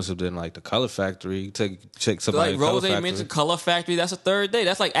more expensive than like the Color Factory. You check somebody like Rose mentioned Color Factory. That's a third day.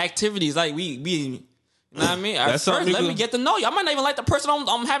 That's like activities. Like we you know what I mean? First, let me get to know you. I might not even like the person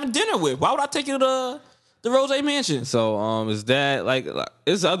I'm having dinner with. Why would I take you to the Rose Mansion? So is that like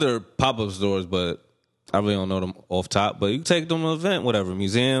it's other pop up stores, but I really don't know them off top. But you can take them to an event, whatever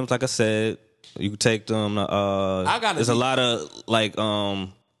museums. Like I said, you can take them. There's a lot of like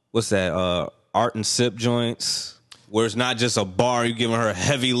what's that? Art and sip joints. Where it's not just a bar, you giving her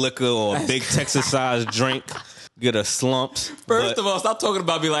heavy liquor or a big Texas-sized drink, get her slumped. First of all, stop talking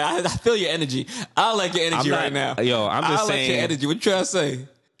about me like I feel your energy. I like your energy right now. Yo, I'm just saying. I like your energy. What you trying to say?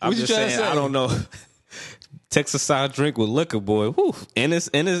 What you trying to say? I don't know. Texas-sized drink with liquor, boy. Whew. And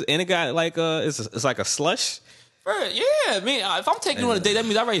it got like it's like a slush. Yeah, I mean, if I'm taking you on a date, that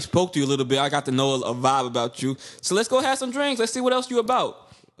means I already spoke to you a little bit. I got to know a vibe about you. So let's go have some drinks. Let's see what else you about.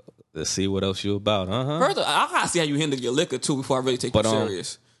 Let's see what else you about, First, I gotta see how you handle your liquor too before I really take you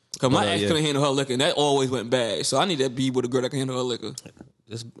serious. Because my ex couldn't handle her liquor, and that always went bad. So I need to be with a girl that can handle her liquor.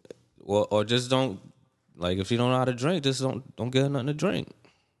 Just don't like if you don't know how to drink, just don't get her nothing to drink.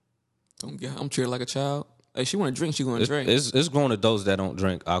 I'm treated like a child. Hey, she want to drink, she gonna drink. It's grown adults that don't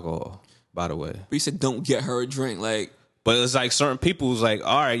drink alcohol, by the way. But you said don't get her a drink, like. But it's like certain people who's like,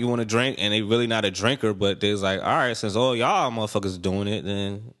 all right, you want to drink, and they really not a drinker, but they's like, all right, since all y'all motherfuckers doing it,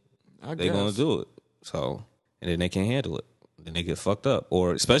 then. They gonna do it. So, and then they can't handle it. Then they get fucked up.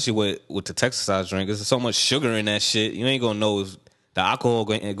 Or especially with the Texas-sized drink, there's so much sugar in that shit. You ain't gonna know if the alcohol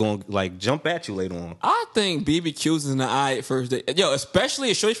going like jump at you later on. I think BBQs is an eye at first date. Yo,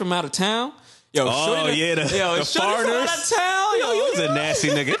 especially a shorty from out of town. Yo, the foreigners. From out of town. Yo, you was a nasty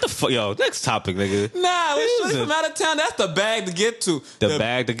nigga. Get the fuck, yo. Next topic, nigga. Nah, when shorty from out of town, that's the bag to get to. The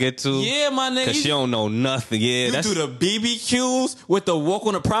bag to get to. Yeah, my nigga. Cause she don't know nothing. Yeah, you do the BBQs with the walk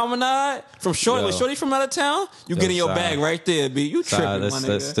on the promenade from shorty. With shorty from out of town, you getting your bag right there, B. You tripping, my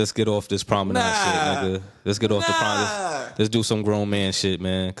nigga. Let's get off this promenade shit, nigga. Let's get off the promenade. Let's do some grown man shit,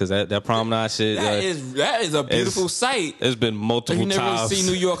 man. Cause that promenade shit. That is a beautiful sight. It's been multiple times. You never see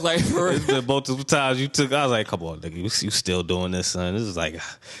New York like for real. It's been multiple times you took. I was like, come on, nigga, you still doing this, son? This is like, you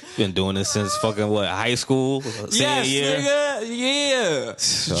been doing this since fucking what, high school, senior year? Nigga,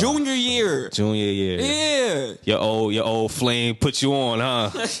 yeah, junior year. Yeah, your old flame put you on, huh?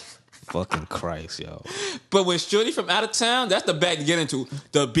 Fucking Christ, yo. But when shorty from out of town, that's the bag to get into.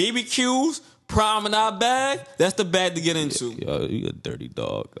 The BBQs, promenade bag, that's the bag to get into. Yo, you a dirty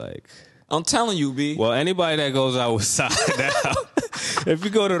dog, like. I'm telling you, B. Well, anybody that goes out with side now, if you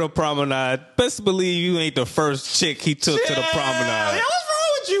go to the promenade, best believe you ain't the first chick he took to the promenade. Yo, what's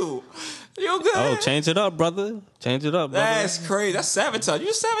wrong with you? You good? Oh, change it up, brother. Change it up, brother. That's crazy. That's sabotage.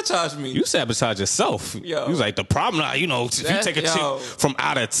 You sabotaged me. You sabotage yourself. Yo. You was like, the promenade, if you take a chick from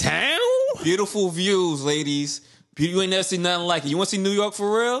out of town? Beautiful views, ladies. You ain't never seen nothing like it. You want to see New York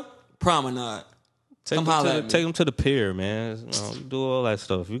for real? Promenade. Take them to the pier, man. Do all that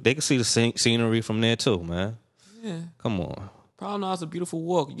stuff. They can see the scenery from there too, man. Yeah. Come on. Promenade's a beautiful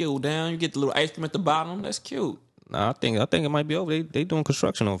walk. You go down, you get the little ice cream at the bottom. That's cute. Nah, I think it might be over. They doing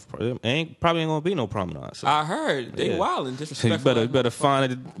construction over. Probably ain't gonna be no promenade. So. I heard they wilding disrespectful. You better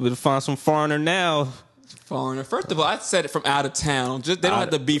find some foreigner now. Foreigner. First of all, I said it from out of town. They don't have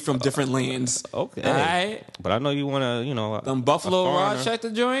to be from different lands. Okay. All right. But I know you want to, them Buffalo Rochester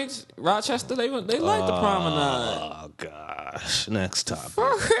joints. Rochester, they like the promenade. Oh gosh. Next topic.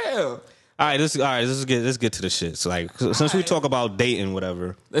 For real. All right, let's get to the shit. So since we talk about dating,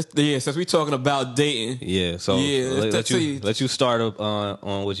 whatever. Since we talking about dating. Yeah. So let you start up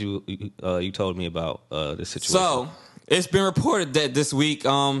on what you told me about this situation. So it's been reported that this week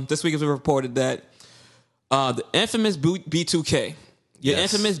it's been reported that the infamous B2K,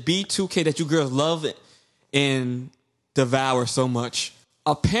 infamous B2K that you girls love and devour so much.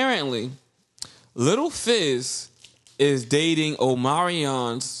 Apparently, Little Fizz is dating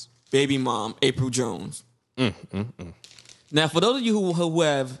Omarion's baby mom, April Jones. Now, for those of you who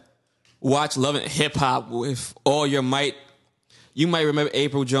have watched Love and Hip Hop with all your might, you might remember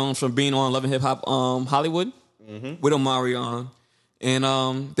April Jones from being on Love and Hip Hop Hollywood with Omarion.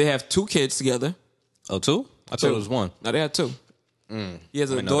 And they have 2 kids together. Oh, 2? I thought it was 1. No, they had 2. He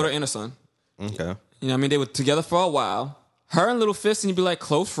has a daughter and a son. Okay. You know what I mean? They were together for a while. Her and Little Fist seem to be like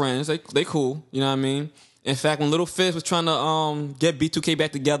close friends. They cool. You know what I mean? In fact, when Little Fist was trying to get B2K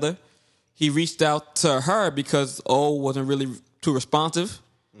back together, he reached out to her because O wasn't really too responsive.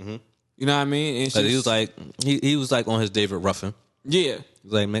 You know what I mean? And he was like, he was like on his David Ruffin. Yeah. He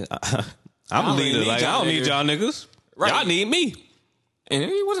was like, man, I'm a leader. Like, I don't need y'all niggas. Right. Y'all need me. And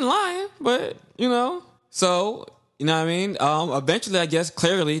he wasn't lying, but, you know. So, you know what I mean? Eventually, I guess,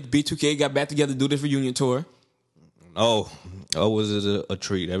 clearly, B2K got back together to do this reunion tour. Oh, was it a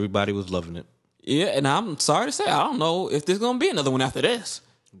treat? Everybody was loving it. Yeah, and I'm sorry to say, I don't know if there's going to be another one after this.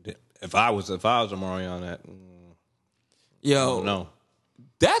 If I was Amari on that, yo, no,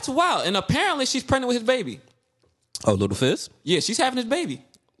 that's wild. And apparently, she's pregnant with his baby. Oh, Little Fist? Yeah, she's having his baby.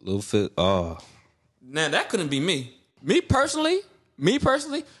 Little Fist. Oh, Now that couldn't be me. Me personally,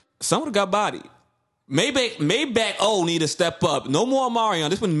 someone got bodied. Maybach O need to step up. No more Omarion.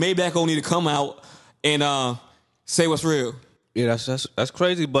 This one Maybach O need to come out and say what's real. Yeah, that's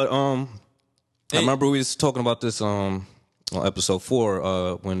crazy. But I remember we was talking about this on episode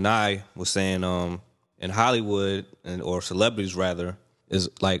 4 when Nye was saying in Hollywood or celebrities rather is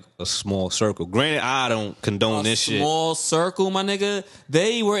like a small circle. Granted, I don't condone this shit. Small circle, my nigga.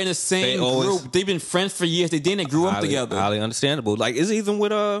 They were in the same group. They've been friends for years. They grew up together. Highly understandable. Like it's even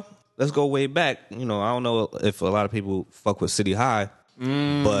with let's go way back. You know, I don't know if a lot of people fuck with City High.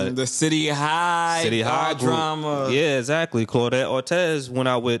 But the City High group, drama. Yeah, exactly. Claudette Ortiz went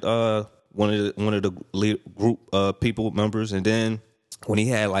out with one of the lead group people members, and then when he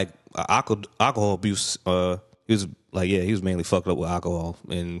had like alcohol abuse, he was like, he was mainly fucked up with alcohol,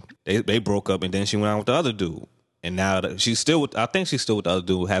 and they broke up, and then she went out with the other dude, and now she's still with. I think she's still with the other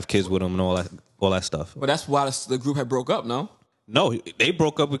dude, have kids with him, and all that stuff. But that's why the group had broke up. No, they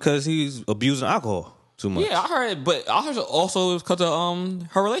broke up because he's abusing alcohol too much. Yeah, I heard, but I heard also it was because of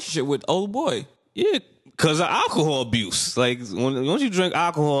her relationship with old boy. Yeah, because of alcohol abuse. Like once you drink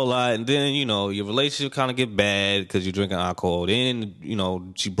alcohol a lot, and then you know your relationship kind of get bad because you're drinking alcohol. Then you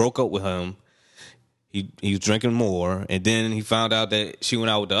know she broke up with him. He was drinking more, and then he found out that she went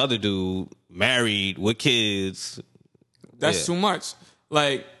out with the other dude, married with kids. That's too much.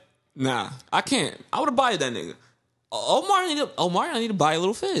 Like, nah, I can't. I would have bought that nigga. Omar need to buy a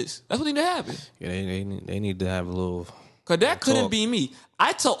Little Fizz. That's what need to happen. Yeah, they need to have a little. Cause that couldn't be me.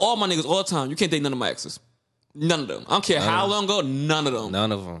 I tell all my niggas all the time, you can't date none of my exes. None of them. I don't care how long ago. None of them.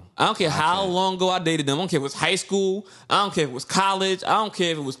 None of them. I don't care how long ago I dated them. I don't care if it was high school. I don't care if it was college. I don't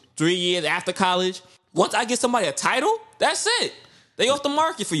care if it was 3 years after college. Once I get somebody a title, that's it. They off the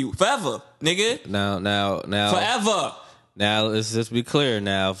market for you forever, nigga. Now, forever. Now, let's just be clear.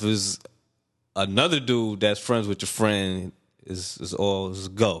 Now, if it's another dude that's friends with your friend, is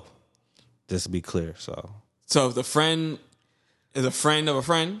go. Just to be clear. So if the friend is a friend of a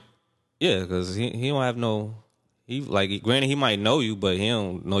friend. Yeah, because he don't have no. He like granted he might know you, but he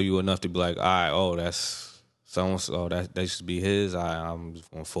don't know you enough to be like, all right, that's. That should be his. I'm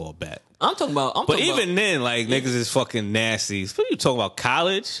just gonna fall back. But even then, like niggas is fucking nasty. What are you talking about?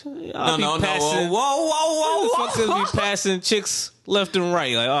 College? No. Whoa. Fuckers be passing chicks left and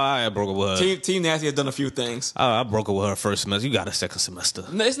right. Like, I broke up with her. Team Nasty has done a few things. I broke up with her first semester. You got a second semester.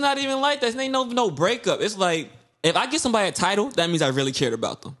 No, it's not even like that. It ain't no breakup. It's like if I get somebody a title, that means I really cared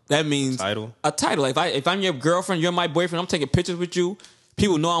about them. That means a title. If I'm your girlfriend, you're my boyfriend. I'm taking pictures with you.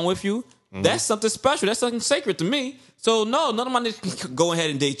 People know I'm with you. Mm-hmm. That's something special. That's something sacred to me. So no, none of my niggas can go ahead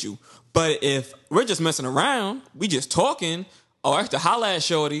and date you. But if we're just messing around, we just talking, or I have to holla at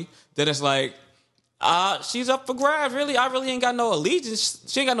shorty, then it's like, she's up for grabs. Really, I really ain't got no allegiance.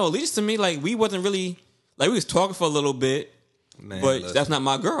 She ain't got no allegiance to me. Like we wasn't really, like we was talking for a little bit, but that's not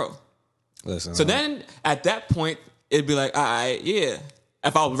my girl. So then at that point, it'd be like, all right, yeah.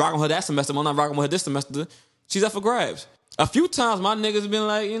 If I was rocking with her that semester, I'm not rocking with her this semester. She's up for grabs. A few times my niggas been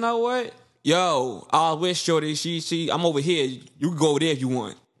like, you know what? Yo, I wish shorty, I'm over here. You can go over there if you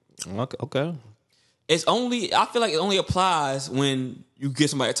want. Okay. I feel like it only applies when you get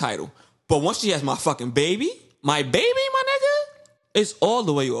somebody a title. But once she has my fucking baby, my nigga, it's all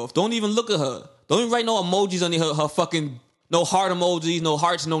the way off. Don't even look at her. Don't even write no emojis on her fucking, no heart emojis, no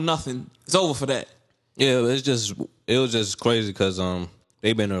hearts, no nothing. It's over for that. Yeah, it was just crazy because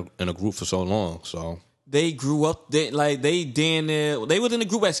they've been in a group for so long, so. They grew up, they was in the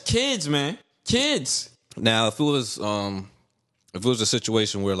group as kids, man. Kids. Now, if it was a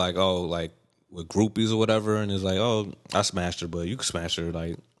situation where with groupies or whatever, and it's like, oh, I smashed her, but you can smash her,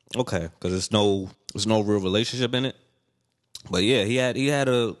 like, okay, because there's no real relationship in it. But yeah, he had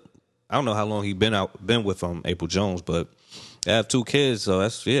a, I don't know how long he been with April Jones, but they have 2 kids, so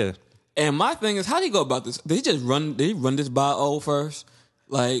that's yeah. And my thing is, how do you go about this? Did he run this by O first?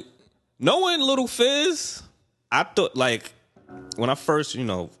 Like, knowing Little Fizz, I thought, like, when I first,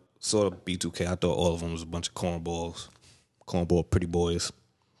 saw the B2K, I thought all of them was a bunch of cornball pretty boys.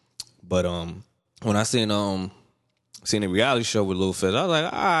 But when I seen the reality show with Lil Fizz, I was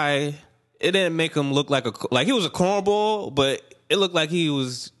like, all right. It didn't make him look like he was a cornball, but it looked like he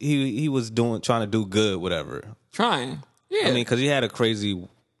was trying to do good, whatever. Trying, yeah. I mean, because he had a crazy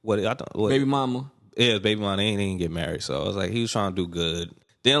baby mama. Yeah, his baby mama. He didn't get married, so I was like, he was trying to do good.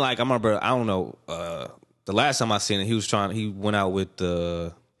 Then, like, I remember, I don't know, the last time I seen it, he went out with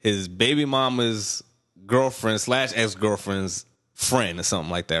his baby mama's girlfriend / ex-girlfriend's friend or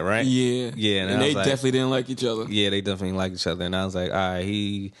something like that, right? Yeah. Yeah. And they definitely didn't like each other. Yeah, they definitely liked each other. And I was like, all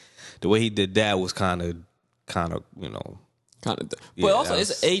right, the way he did that was kind of, Kind of. But Yeah, also,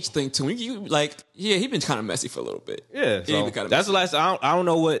 it's an age thing, too. He been kind of messy for a little bit. Yeah. So that's the last, I don't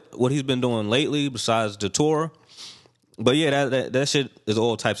know what he's been doing lately besides the tour. But yeah, that shit is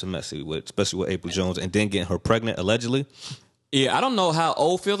all types of messy, especially with April Jones, and then getting her pregnant, allegedly. Yeah, I don't know how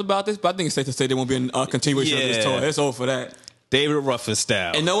O feels about this, but I think it's safe to say there won't be a continuation of this tour. It's over for that. David Ruffin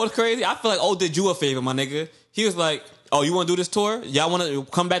style. And know what's crazy? I feel like O did you a favor, my nigga. He was like, oh, you want to do this tour? Y'all want to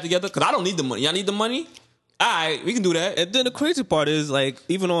come back together? Because I don't need the money. Y'all need the money? All right, we can do that. And then the crazy part is, like,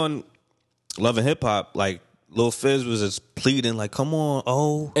 even on Love and Hip Hop, like, Lil Fizz was just pleading, like, come on,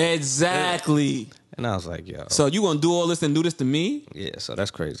 O. Exactly. And I was like, yo. So you gonna do all this and do this to me? Yeah, so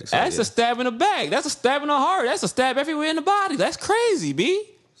that's crazy. So, that's a stab in the back. That's a stab in the heart. That's a stab everywhere in the body. That's crazy, B.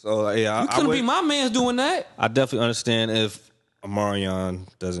 So, yeah. You couldn't be my man's doing that. I definitely understand if Omarion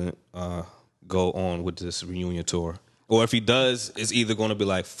doesn't go on with this reunion tour. Or if he does, it's either going to be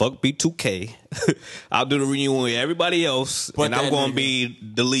like, fuck B2K. I'll do the reunion with everybody else, and I'm going to be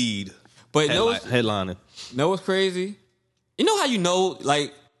the lead. But headlining. Know what's crazy? You know how you know,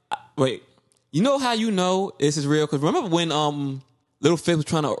 like, wait. You know how you know this is real? Because remember when Lil Fizz was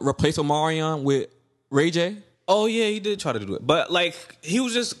trying to replace Omarion with Ray J? Oh, yeah, he did try to do it. But, like, he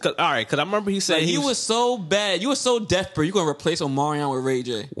was just... all right, because I remember he said... Like, he was so bad. You were so desperate. You're going to replace Omarion with Ray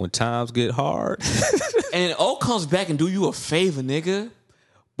J. When times get hard. And O comes back and do you a favor, nigga.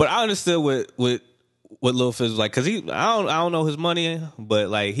 But I understood what Lil Fizz was like. Because I don't know his money, but,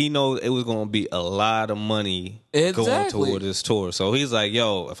 like, he knows it was going to be a lot of money going toward this tour. So he's like,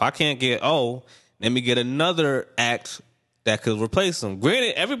 yo, if I can't get O, let me get another act that could replace him.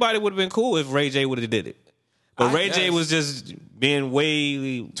 Granted, everybody would have been cool if Ray J would have did it. But Ray J was just being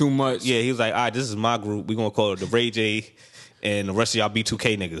way too much. Yeah, he was like, all right, this is my group. We're going to call it the Ray J and the rest of y'all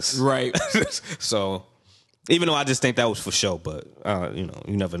B2K niggas. Right. So, even though I just think that was for show, but, you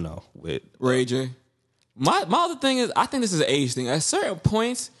never know with Ray J. My other thing is, I think this is an age thing. At certain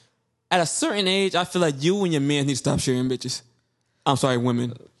points, at a certain age, I feel like you and your man need to stop sharing bitches. I'm sorry,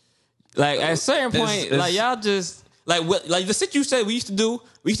 women. Like, at a certain point, like, y'all just... Like the shit you said we used to do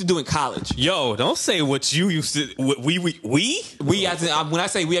in college. Yo, don't say what you used to. We. When I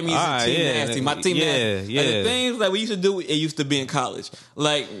say we, I mean it's Team Nasty. My Team Nasty. Yeah. Like, the things that we used to do, it used to be in college.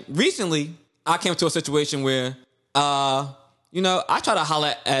 Like recently, I came to a situation where, I tried to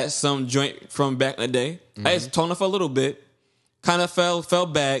holler at some joint from back in the day. Mm-hmm. I just toned her for a little bit, kind of fell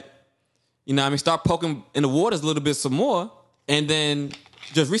back. Start poking in the waters a little bit some more, and then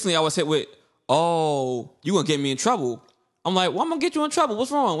just recently I was hit with, oh, you gonna get me in trouble. I'm like, well, I'm gonna get you in trouble.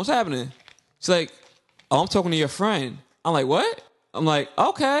 What's wrong? What's happening? She's like, oh, I'm talking to your friend. I'm like, what? I'm like,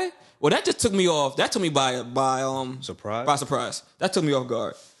 okay. Well, that just took me off. That took me by surprise. By surprise. That took me off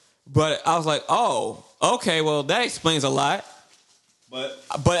guard. But I was like, oh, okay. Well, that explains a lot.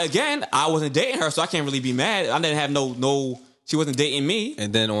 But again, I wasn't dating her, so I can't really be mad. I didn't have no. She wasn't dating me.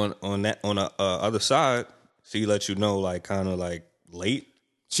 And then on the other side, she let you know, like, kind of like late.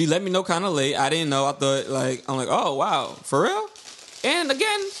 She let me know kind of late. I didn't know. I thought, like, I'm like, oh, wow, for real? And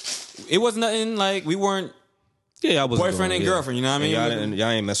again, it was nothing like we weren't boyfriend and girlfriend, you know what I mean? Y'all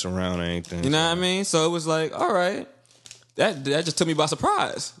ain't messing around or anything. You know what I mean? So it was like, all right. That just took me by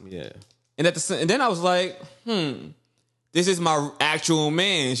surprise. Yeah. And then I was like, this is my actual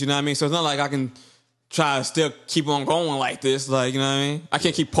man's, you know what I mean? So it's not like I can try to still keep on going like this, like, you know what I mean? I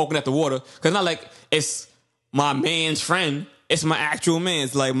can't keep poking at the water. Because it's not like it's my man's friend. It's my actual man.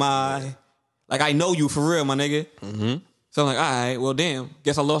 It's like I know you for real, my nigga. Mm-hmm. So I'm like, all right, well, damn.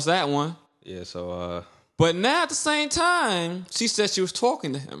 Guess I lost that one. Yeah, so... But now at the same time, she said she was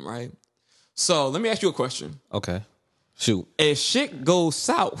talking to him, right? So let me ask you a question. Okay. Shoot. If shit goes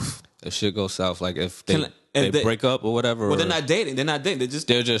south... If shit goes south, like if Can they, if they- break up or whatever. Well, or they're not dating. They're not dating.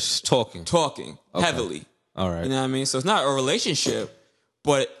 they're just talking. Talking heavily. All right. You know what I mean? So it's not a relationship,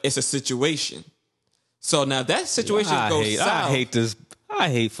 but it's a situation. So now if that situation goes south. I hate this. I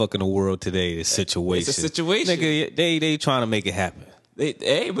hate fucking the world today. This situation. It's a situation. Nigga, they trying to make it happen.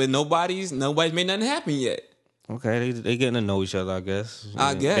 But nobody's made nothing happen yet. Okay, they getting to know each other, I guess.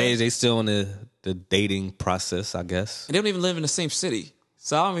 I guess. They still in the dating process, I guess. And they don't even live in the same city.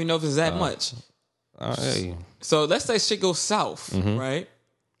 So I don't even know if it's that much. Hey. So let's say shit goes south, right?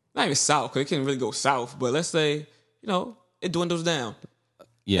 Not even south, because it can't really go south. But let's say, it dwindles down.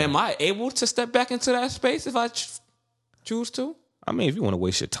 Yeah. Am I able to step back into that space if I choose to? I mean, if you want to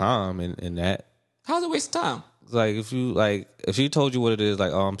waste your time in that. How's it waste of time? Like, if she told you what it is,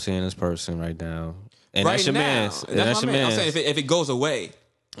 like, oh, I'm seeing this person right now. And right that's your now. man's. And That's that's my your man. I'm man's. saying if it goes away.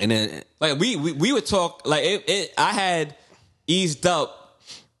 And then, Like, we would talk, like, I had eased up,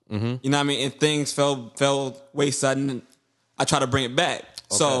 you know what I mean? And things fell wayside, and I try to bring it back. Okay.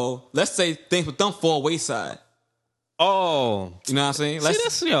 So let's say things with them fall wayside. oh. You know what I'm saying?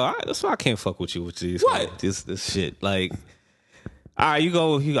 See, that's why I can't fuck with you with these. What? Like, this shit. Like, all right, you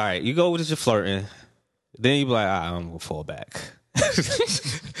go with your flirting. Then you be like, all right, I'm gonna fall back.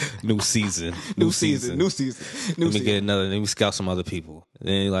 New season. Let Let me scout some other people.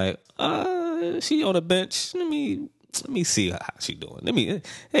 Then you're like, she on the bench. Let me see how she doing.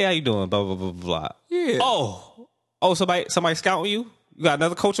 Hey, how you doing? Blah blah blah blah. Yeah. Oh, somebody scouting you? You got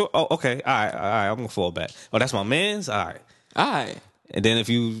another coach? Oh, okay. All right, I'm gonna fall back. Oh, that's my man's? All right. And then if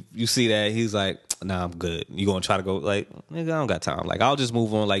you see that, he's like, nah, I'm good. You gonna try to go, like, nigga, I don't got time. Like, I'll just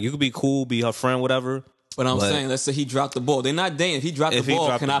move on. Like, you could be cool, be her friend, whatever. But I'm saying, let's say he dropped the ball. They're not dating. If he dropped the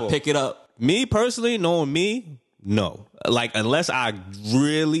ball, can I pick it up? Me personally, knowing me, no. Like, unless I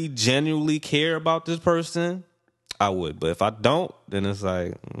really genuinely care about this person, I would. But if I don't, then it's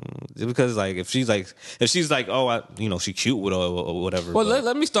like, because like if she's like, oh, she cute with or whatever. Well,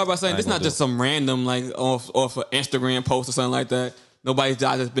 let me start by saying this is not just some random like off an Instagram post or something like that. Nobody's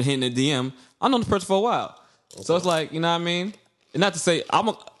just been hitting the DM. I know this person for a while, so it's like, you know what I mean. And not to say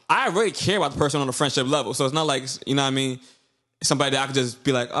I really care about the person on a friendship level, so it's not like, you know what I mean, somebody that I could just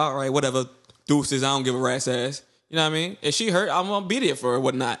be like, all right, whatever, deuces, I don't give a rat's ass. You know what I mean? If she hurt, I'm gonna be there for her,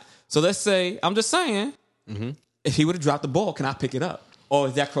 whatnot. So let's say, I'm just saying, if he would have dropped the ball, can I pick it up? Or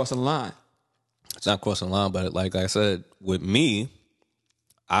is that crossing the line? It's not crossing the line, but like I said, with me,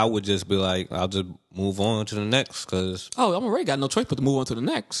 I would just be like, I'll just move on to the next, because I'm already got no choice but to move on to the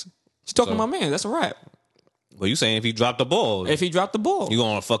next. She's talking to my man. That's a wrap. Well, you saying if he dropped the ball? If he dropped the ball, you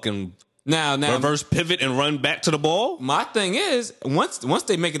gonna fucking now reverse pivot and run back to the ball? My thing is, once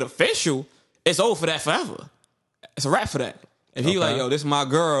they make it official, it's over for that forever. It's a wrap for that. If he like, yo, this is my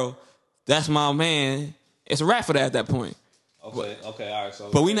girl, that's my man, it's a wrap for that at that point. Okay, all right. So,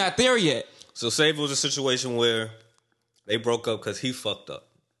 but we not there yet. So say if it was a situation where they broke up because he fucked up.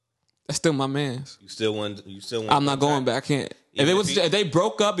 That's still my man's. You still want. I'm not going back. I can't. If they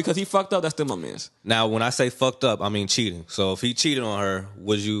broke up because he fucked up, that's still my man's. Now, when I say fucked up, I mean cheating. So if he cheated on her,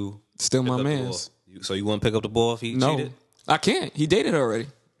 would you still my man's? So you wouldn't pick up the ball if he cheated? I can't. He dated her already,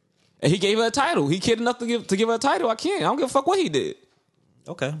 and he gave her a title. He cared enough to give her a title. I can't. I don't give a fuck what he did.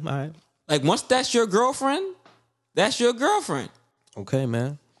 Okay, all right. Like, once that's your girlfriend, that's your girlfriend. Okay,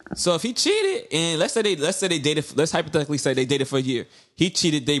 man. So if he cheated, and let's say they dated, let's hypothetically say they dated for a year. He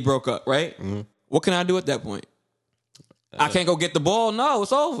cheated, they broke up, right? Mm-hmm. What can I do at that point? I can't go get the ball. No,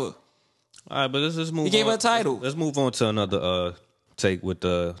 it's over. All right, but let's just move. He gave her a title. Let's move on to another take with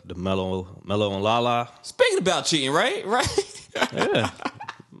the Melo and Lala. Speaking about cheating, right? Yeah,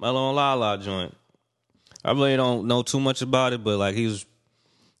 Melo and Lala joint. I really don't know too much about it, but like he was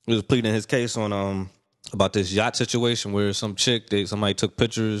pleading his case on about this yacht situation where some chick, somebody took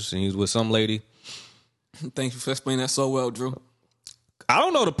pictures and he was with some lady. Thank you for explaining that so well, Drew. I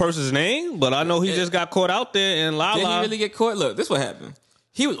don't know the person's name, but I know he just got caught out there in Lala. Did he really get caught? Look, this is what happened.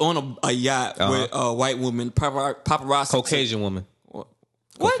 He was on a yacht with a white woman, paparazzi. Caucasian woman. What?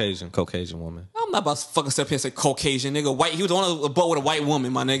 Caucasian woman. I'm not about to fucking sit up here and say Caucasian, nigga. White. He was on a boat with a white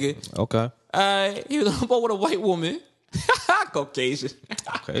woman, my nigga. Okay. He was on a boat with a white woman. Caucasian.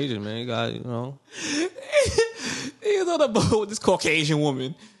 Caucasian, man. You got, He was on a boat with this Caucasian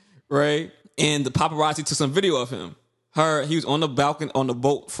woman, right? And the paparazzi took some video of him. He was on the balcony, on the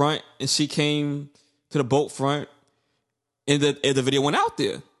boat front, and she came to the boat front, and the video went out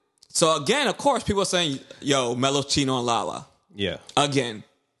there. So again, of course, people are saying, yo, Melo's cheating on Lala. Yeah. Again.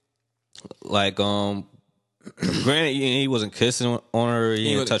 Like, granted, he wasn't kissing on her.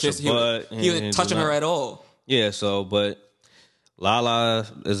 He didn't touch her butt. He wasn't touching her at all. Yeah, but Lala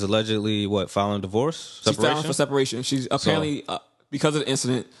is allegedly, filing divorce? She's filing for separation. She's apparently, because of the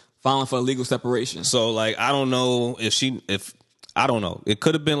incident, filing for a legal separation. So like, I don't know if I don't know. It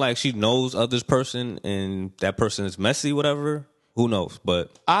could have been like she knows of this person and that person is messy, whatever. Who knows?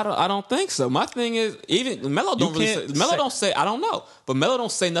 But I don't think so. My thing is, even Melo don't really say, Melo don't say, I don't know, but Melo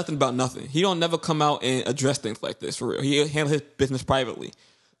don't say nothing about nothing. He don't never come out and address things like this for real. He handle his business privately.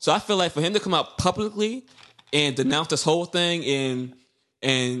 So I feel like for him to come out publicly and denounce this whole thing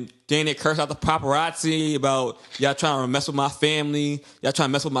and then they curse out the paparazzi about y'all trying to mess with my family, y'all trying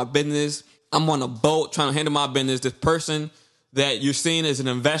to mess with my business. I'm on a boat trying to handle my business. This person that you're seeing as an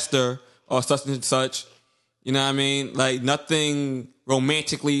investor or such and such, you know what I mean? Like nothing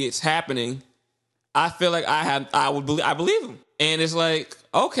romantically is happening. I feel like I believe him. And it's like,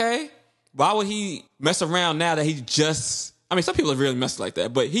 okay, why would he mess around now that he just, I mean, some people are really messed like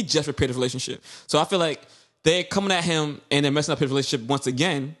that, but he just repaired his relationship. So I feel like they're coming at him and they're messing up his relationship once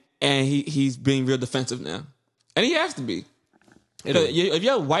again, and he's being real defensive now. And he has to be. If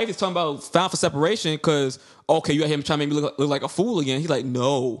your wife is talking about filing for separation because, okay, you got him trying to make me look like a fool again, he's like,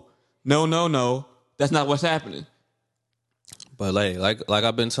 no. That's not what's happening. But like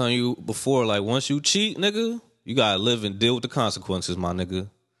I've been telling you before, like once you cheat, nigga, you gotta live and deal with the consequences, my nigga.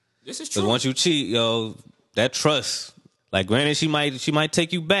 This is true. Because once you cheat, yo, that trust, like granted, she might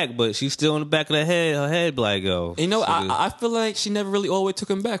take you back, but she's still in the back of her head, like, yo. You know, I feel like she never really always took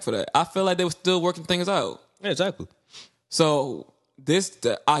him back for that. I feel like they were still working things out. Yeah, exactly. So this,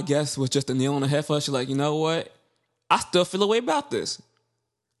 I guess, was just a nail on the head for her. She's like, you know what? I still feel a way about this.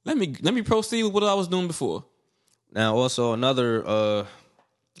 Let me proceed with what I was doing before. Now, also another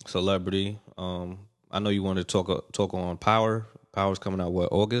celebrity. I know you wanted to talk on Power. Power's coming out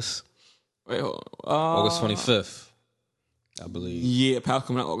August? Wait, hold on. August 25th, I believe. Yeah, Power's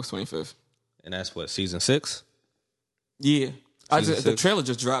coming out August 25th. And that's what, season 6? Yeah, the trailer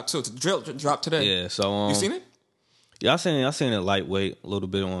just dropped too. The trailer just dropped today. Yeah, so you seen it? Yeah, I seen it lightweight a little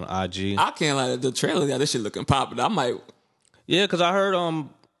bit on IG. I can't lie, the trailer got this shit looking popular. I might. Yeah, because I heard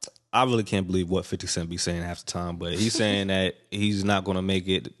I really can't believe what 50 Cent be saying half the time, but he's saying that he's not going to make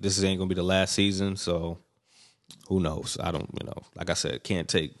it. This ain't going to be the last season, so who knows? I don't, like I said, can't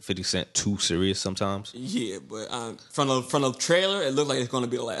take 50 Cent too serious sometimes. Yeah, but from the trailer, it looked like it's going to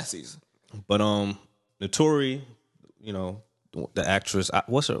be the last season. But Notori, the actress,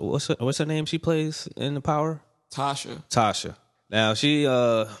 what's her name? She plays in The Power. Tasha. Now she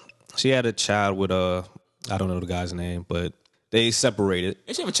had a child with I don't know the guy's name, but they separated.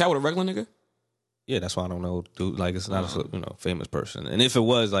 Did she have a child with a regular nigga? Yeah, that's why I don't know. Dude, like it's not a famous person, and if it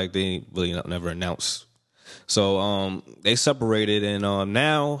was, like they really never announced. So they separated, and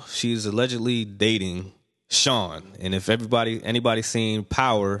now she's allegedly dating Sean. And if anybody seen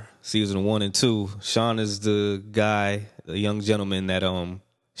Power season 1 and 2, Sean is the guy, the young gentleman that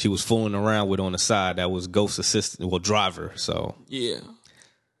she was fooling around with on the side. That was Ghost's assistant, driver. So yeah,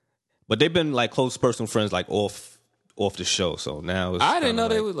 but they've been like close personal friends, like off the show. So now I didn't know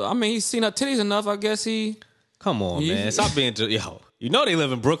they was. I mean, he's seen her titties enough. I guess he. Come on, man, stop being yo. You know they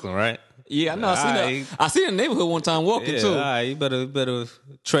live in Brooklyn, right? Yeah, I know. I seen the neighborhood one time walking too. All right, you better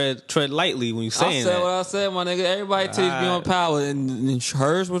tread lightly when you saying that. I said what I said, my nigga. Everybody titties be on Power, and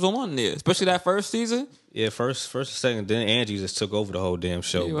hers was on there, especially that first season. Yeah, first and second. Then Angie just took over the whole damn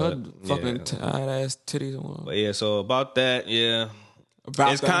show. Yeah, fucking tight ass titties on. But yeah, so about that, yeah,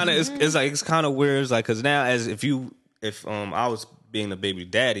 it's kind of weird. It's like because now if I was being the baby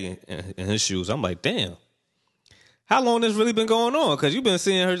daddy in his shoes, I'm like, damn, how long this really been going on? Because you've been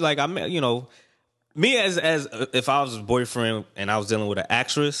seeing her like me as if I was his boyfriend and I was dealing with an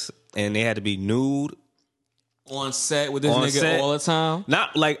actress and they had to be nude on set with this nigga all the time.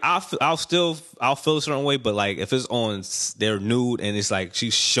 Not like I'll feel a certain way, but like if it's on they're nude and it's like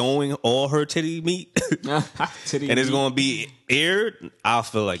she's showing all her titty meat and it's gonna be aired, I'll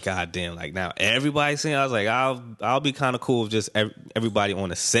feel like goddamn. Like now everybody's seeing. I was like I'll be kind of cool if just everybody on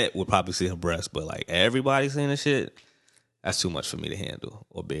the set would probably see her breast, but like everybody seeing this shit, that's too much for me to handle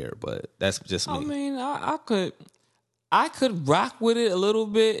or bear. But that's just me. I mean, I could rock with it a little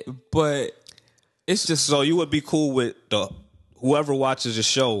bit, but. It's just so you would be cool with whoever watches the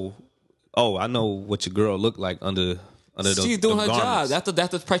show. Oh, I know what your girl looked like under those. She's doing her garments. job.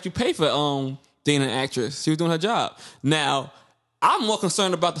 That's the price you pay for dating an actress. She was doing her job. Now, I'm more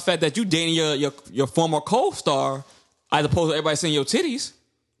concerned about the fact that you dating your former co-star as opposed to everybody seeing your titties.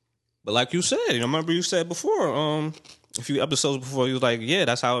 But like you said, remember you said before, a few episodes before, you was like, yeah,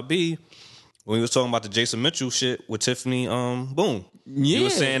 that's how it be. When you was talking about the Jason Mitchell shit with Tiffany Boone. Yeah. You were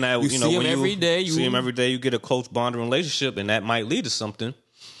saying that, you see him every day. You see him every day, you get a close bonding relationship, and that might lead to something.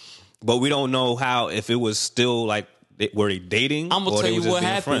 But we don't know if it was still like, were they dating? I'm going to tell you what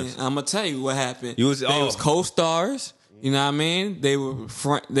happened. I'm going to tell you what happened. They was co-stars. You know what I mean? They would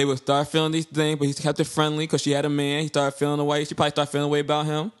start feeling these things, but he kept it friendly because she had a man. He started feeling the way. She probably started feeling the way about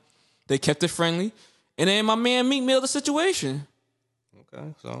him. They kept it friendly. And then my man Meek Mill the situation.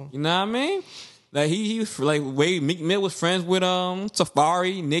 Okay, so. You know what I mean? Like he was like Meek Mill was friends with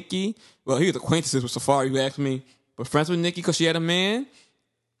Safari, Nicki. Well, he was acquaintances with Safari, you ask me. But friends with Nicki because she had a man.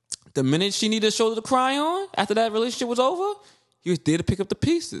 The minute she needed a shoulder to cry on, after that relationship was over, he was there to pick up the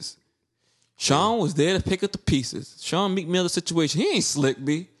pieces. Sean was there to pick up the pieces. Sean Meek Mill the situation. He ain't slick,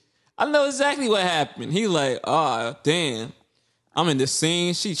 B. I know exactly what happened. He like, damn. I'm in this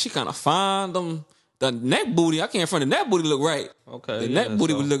scene. She kind of fine. The neck booty, I can't front the neck booty look right. Okay. The neck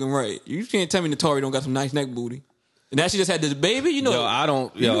booty was looking right. You can't tell me Notori don't got some nice neck booty. And now she just had this baby, you know. I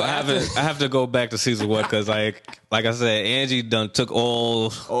have to go back to season 1 because like I said, Angie done took all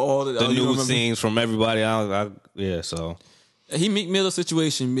the new scenes from everybody. So he Meek Mill the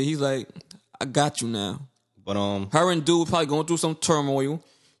situation, man. He's like, I got you now. But her and dude probably going through some turmoil.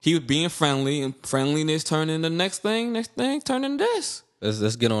 He was being friendly, and friendliness turned into the next thing turned into this.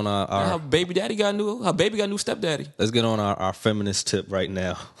 Let's get on our her baby got new stepdaddy. Let's get on our feminist tip right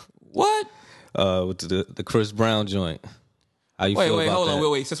now. What? With the Chris Brown joint. How you feel about that?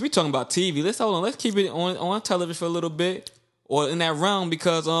 Wait. Since we talking about TV, let's keep it on television for a little bit, or in that realm,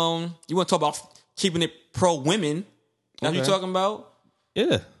 because you want to talk about keeping it pro women. That's what you talking about?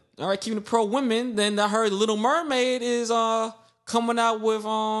 Yeah. All right, keeping it pro women. Then I heard Little Mermaid is coming out with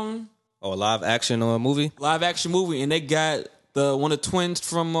a live action movie. Live action movie, and they got one of the twins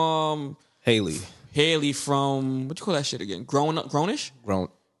from Haley from what you call that shit again? Grownish.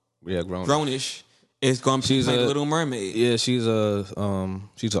 Grownish is going to be playing Little Mermaid. Yeah, she's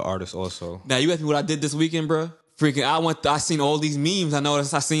an artist also. Now you asked me what I did this weekend, bro. Freaking, I seen all these memes.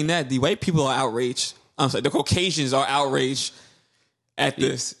 I seen that the white people are outraged. I'm sorry, the Caucasians are outraged at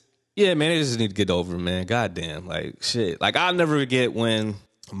this. Yeah, man, they just need to get over it, man. Goddamn, like shit. Like I'll never forget when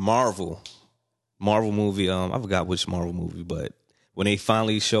Marvel movie. I forgot which Marvel movie, but when they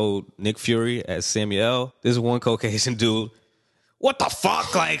finally showed Nick Fury as Samuel, this one Caucasian dude. What the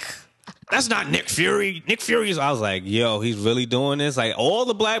fuck? Like, that's not Nick Fury. Nick Fury's. I was like, yo, he's really doing this. Like, all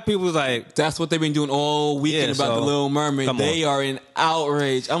the black people was like, that's what they've been doing all weekend about the Little Mermaid. They are in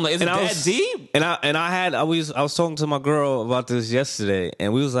outrage. I'm like, is it that deep? And I was talking to my girl about this yesterday,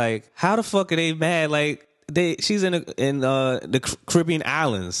 and we was like, how the fuck are they mad? Like, she's in the Caribbean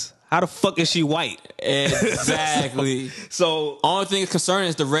islands. How the fuck is she white? Exactly. So only thing concerning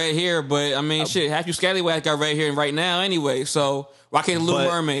is the red hair, but I mean, shit, half you scallywags got red hair right now anyway. So why can't Little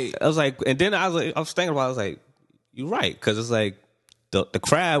Mermaid? I was like, and then I was thinking about, I was like, you're right, because it's like the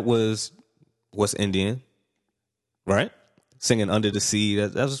crab was Indian, right? Singing Under the Sea.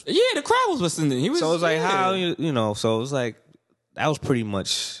 That was the crab was West Indian. He was. So it was like how So it was like that was pretty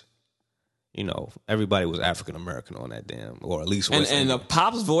much. Everybody was African American on that damn, or at least West and the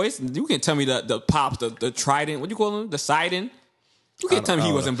Pop's voice. You can't tell me the Pops, the Trident. What do you call him? The Sidon. You can't tell me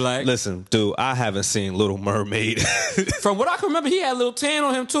he wasn't black. Listen, dude, I haven't seen Little Mermaid. From what I can remember, he had a little tan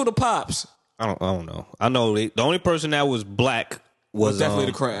on him too. The Pops. I don't know. I know the only person that was black was definitely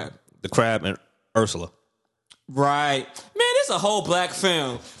the crab. The crab and Ursula. Right, man. This is a whole black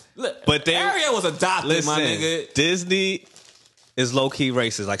film. But Ariel was adopted, my nigga. Disney is low key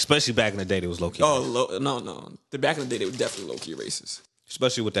racist, like especially back in the day. They was low key. No. Back in the day, they were definitely low key racist.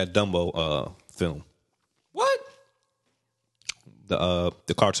 Especially with that Dumbo film. What?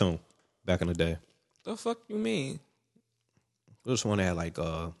 The cartoon back in the day. The fuck you mean? It was one that had like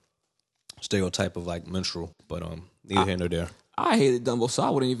stereotype of like minstrel, but neither here nor there. I hated Dumbo, so I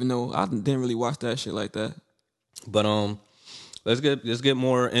wouldn't even know. I didn't really watch that shit like that. But let's get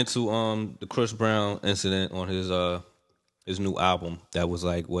more into the Chris Brown incident on his new album that was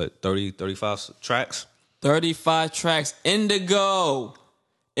like what 35 tracks. 35 tracks. Indigo.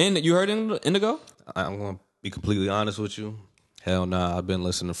 You heard Indigo? I'm gonna be completely honest with you. Hell nah. I've been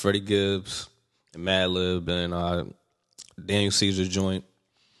listening to Freddie Gibbs and Madlib and Daniel Caesar joint.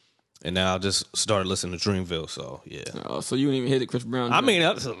 And now I just started listening to Dreamville, so yeah. Oh, so you didn't even hit the Chris Brown joint. I mean,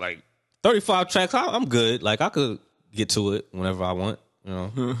 that's like 35 tracks. I'm good. Like I could get to it whenever I want,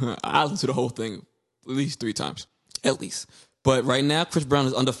 I listen to the whole thing at least 3 times. At least. But right now, Chris Brown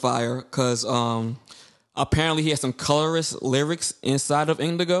is under fire because apparently he has some colorist lyrics inside of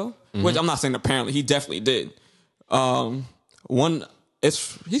Indigo, which I'm not saying apparently, he definitely did.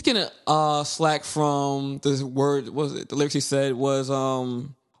 He's getting slack from this word. What was it? The lyrics he said was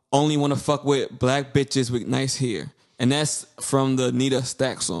only want to fuck with black bitches with nice hair, and that's from the Nita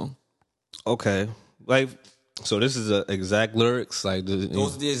Stack song. Okay, like so this is the exact lyrics. Like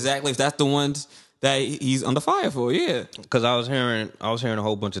those are the exact lyrics. That's the ones that he's under fire for. Yeah, because I was hearing a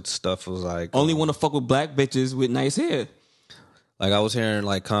whole bunch of stuff. It was like only want to fuck with black bitches with nice hair. Like I was hearing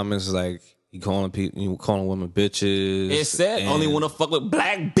like comments like you calling women bitches. It said only want to fuck with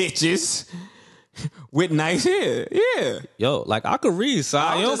black bitches with nice hair. Yeah, yo, like I could read, so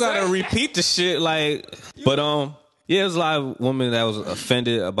you don't gotta repeat the shit. Like, but yeah, there's a lot of women that was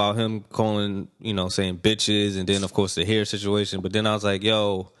offended about him calling, saying bitches, and then of course the hair situation. But then I was like,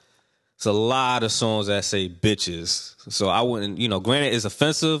 yo, it's a lot of songs that say bitches, so I wouldn't, granted it's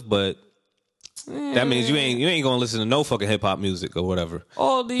offensive, but that means you ain't gonna listen to no fucking hip hop music or whatever.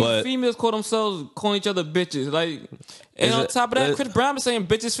 All these females calling each other bitches. Like, and on top of that, Chris Brown been saying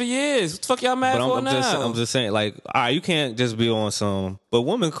bitches for years. What the fuck y'all mad for now? I'm just saying, like, all right, you can't just be on some. But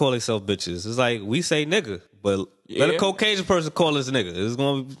women call themselves bitches. It's like we say nigga, but let a Caucasian person call us nigga. It's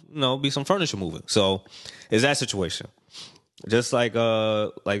gonna, be some furniture moving. So, it's that situation. Just like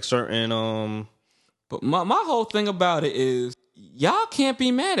certain. But my whole thing about it is y'all can't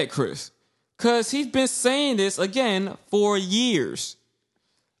be mad at Chris. Because he's been saying this, again, for years.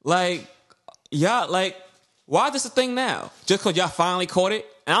 Like, y'all, like, why is this a thing now? Just because y'all finally caught it?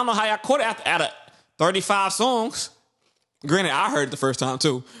 And I don't know how y'all caught it out of 35 songs. Granted, I heard it the first time,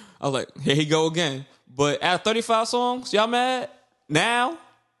 too. I was like, here he go again. But out of 35 songs, y'all mad? Now?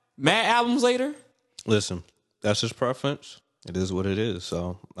 Mad albums later? Listen, that's his preference. It is what it is.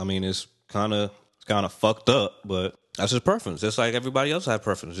 So, I mean, it's kind of fucked up, but... That's his preference. Just like everybody else had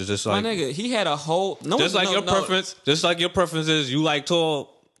preference. It's just like my nigga, he had a whole preference. Just like your preference is you like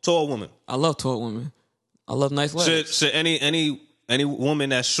tall women. I love tall women. I love nice legs. Should any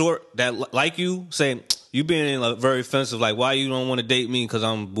woman that's short that like you say you being like, very offensive? Like why you don't want to date me because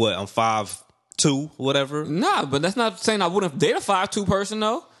I'm 5'2", whatever. Nah, but that's not saying I wouldn't date a 5'2" person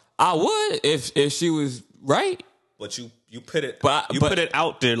though. I would if she was right. But you put it put it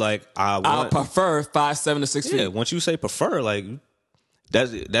out there like I prefer 5'7" to 6 feet. Yeah, once you say prefer, like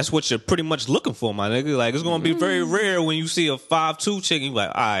that's what you're pretty much looking for, my nigga. Like it's gonna be very rare when you see a 5'2" chick, you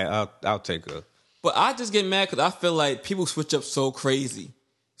like, all right, I'll take her. But I just get mad because I feel like people switch up so crazy.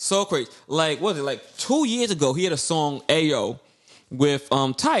 So crazy. Like, what was it? Like 2 years ago, he had a song, Ayo, with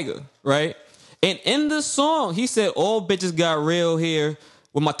Tyga, right? And in the song, he said, all bitches got real hair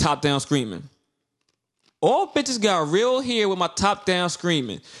with my top down screaming. All bitches got real hair with my top down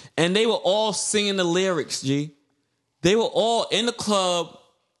screaming. And they were all singing the lyrics, G. They were all in the club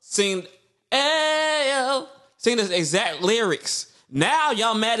singing, Ayo, singing the exact lyrics. Now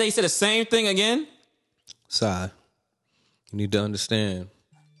y'all mad that he said the same thing again? Sai, you need to understand.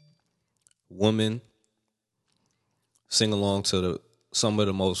 Women sing along to some of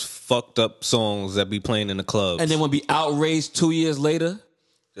the most fucked up songs that be playing in the clubs. And then will be outraged 2 years later?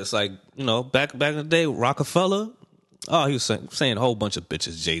 Just like, back in the day, Rockefeller, he was saying a whole bunch of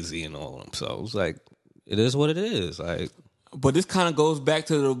bitches, Jay-Z and all of them. So it was like, it is what it is. Like, but this kind of goes back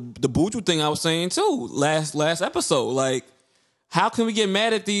to the Buju thing I was saying too, last episode. Like, how can we get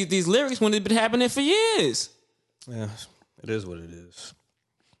mad at these lyrics when it's been happening for years? Yeah, it is what it is.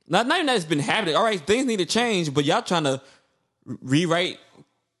 Not even that it's been happening. All right, things need to change, but y'all trying to rewrite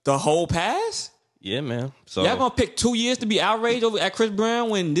the whole past? Yeah, man. So y'all gonna pick 2 years to be outraged over at Chris Brown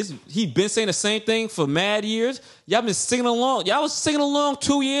when he been saying the same thing for mad years? Y'all been singing along. Y'all was singing along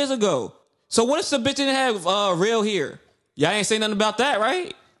 2 years ago. So what if the bitch didn't have real hair? Y'all ain't saying nothing about that,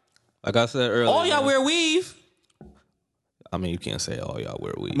 right? Like I said earlier, all y'all wear weave. I mean, you can't say all y'all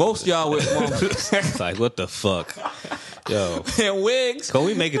wear weave. Most y'all wear. It's like, what the fuck, yo? And wigs. Can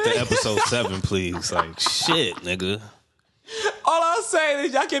we make it to episode 7, please? Like, shit, nigga. All I'm saying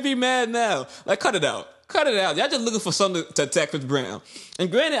is y'all can't be mad now. Like, cut it out. Cut it out. Y'all just looking for something to attack Chris Brown. And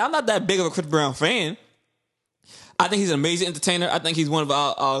granted, I'm not that big of a Chris Brown fan. I think he's an amazing entertainer. I think he's one of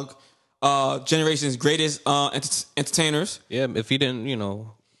our generation's greatest entertainers. Yeah, if he didn't,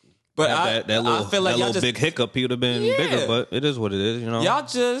 but I feel like that little big hiccup, he would have been bigger. But it is what it is, Y'all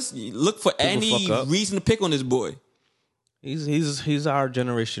just look for any reason to pick on this boy. He's our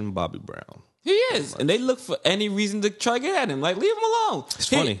generation Bobby Brown. He is, and they look for any reason to try to get at him. Like, leave him alone. It's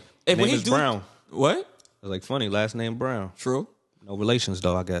funny. Name is Brown. What? It's like funny. Last name Brown. True. No relations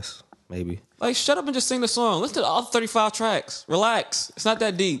though, I guess. Maybe. Like, shut up and just sing the song. Listen to all 35 tracks. Relax. It's not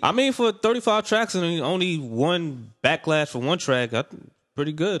that deep. I mean, for 35 tracks and only one backlash for one track,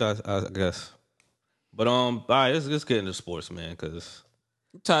 pretty good, I guess. But all right, let's get into sports, man. Cause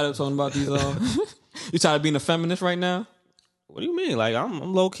you tired of talking about these? You tired of being a feminist right now? What do you mean? Like,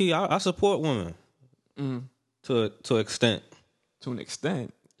 I'm low key. I support women to an extent. To an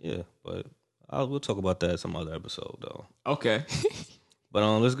extent, yeah. But we'll talk about that some other episode, though. Okay.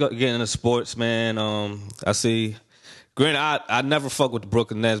 But let's get into sports, man. I see Granted, I never fuck with the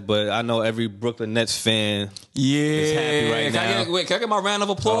Brooklyn Nets, but I know every Brooklyn Nets fan is happy right now. Can I get my round of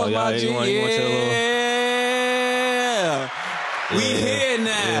applause, my G? You want your little... We here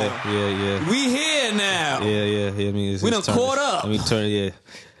now. Yeah. We here now. Yeah. I mean, we done caught up. Let me turn.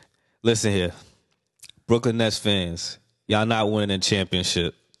 Listen here, Brooklyn Nets fans, y'all not winning a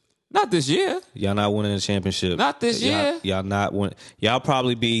championship. Not this year. Y'all not winning a championship. Not this year. Y'all not winning. Y'all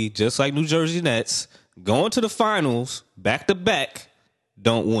probably be just like New Jersey Nets, going to the finals back to back.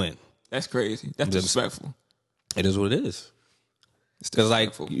 Don't win. That's crazy. That's disrespectful. It is what it is. Because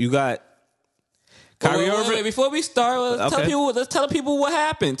like you got. Kyrie Irving. Before we start, let's tell the people what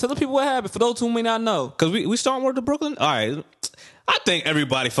happened. Tell the people what happened for those who may not know. Because we starting with the Brooklyn. All right, I think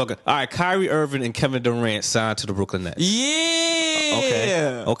everybody fucking. All right, Kyrie Irving and Kevin Durant signed to the Brooklyn Nets.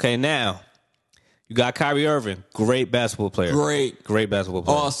 Yeah. Okay. Now you got Kyrie Irving, great basketball player. Great basketball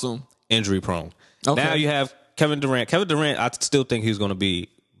player. Awesome. Injury prone. Okay. Now you have Kevin Durant. Kevin Durant, I still think he's going to be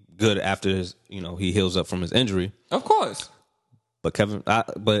good after his. He heals up from his injury. Of course. But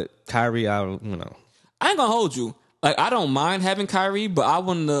Kyrie, I ain't gonna hold you. Like, I don't mind having Kyrie, but I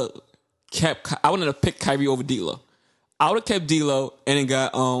wouldn't have picked Kyrie over D'Lo. I would have kept D'Lo and then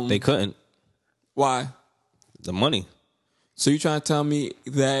got They couldn't. Why? The money. So you trying to tell me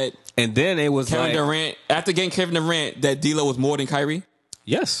that? And then it was Kevin Durant, after getting Kevin Durant, that D'Lo was more than Kyrie?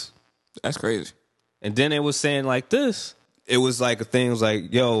 Yes. That's crazy. And then it was saying like this. It was like a thing. It was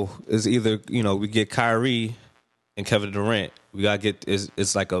like, yo, it's either we get Kyrie and Kevin Durant. We gotta get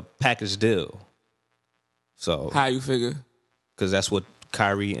it's like a package deal. So how you figure? Because that's what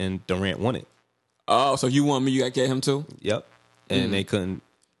Kyrie and Durant wanted. Oh, so you want me? You got to get him too? Yep. And they couldn't.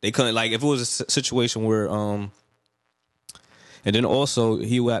 Like if it was a situation where and then also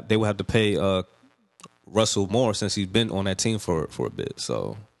they would have to pay Russell more since he's been on that team for a bit.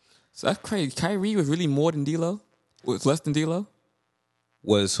 So that's crazy. Kyrie was really more than D'Lo. Was less than D'Lo?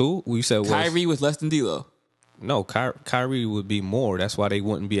 Was who? You said Kyrie was less than D'Lo. No, Kyrie would be more. That's why they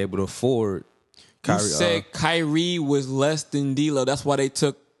wouldn't be able to afford. Kyrie, you said Kyrie was less than D'Lo. That's why they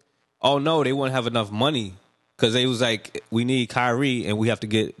took. Oh no, they wouldn't have enough money because they was like, we need Kyrie and we have to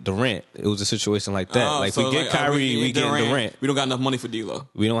get Durant. It was a situation like that. Like so we get Kyrie, we get Durant. We don't got enough money for D'Lo.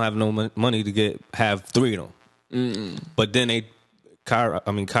 We don't have no money to have three of them. But then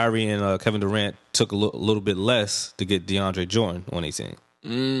Kyrie and Kevin Durant took a little bit less to get DeAndre Jordan on their team.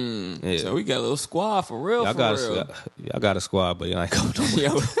 Yeah. So we got a little squad for real. Y'all got a squad, but y'all ain't going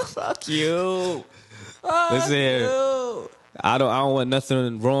nowhere. Yo, fuck you. Listen here. I don't want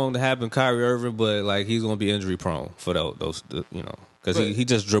nothing wrong to happen to Kyrie Irving, but like he's gonna be injury prone for those because he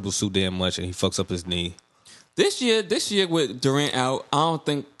just dribbles too damn much and he fucks up his knee. This year with Durant out, I don't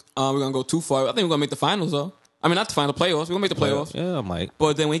think we're gonna go too far. I think we're gonna make the finals though. I mean, not the final playoffs. We're gonna make the playoffs. Yeah, I might.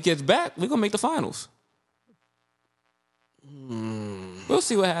 But then when he gets back, we're gonna make the finals. We'll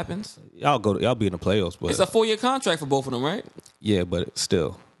see what happens. Y'all be in the playoffs, but it's a 4-year contract for both of them, right? Yeah, but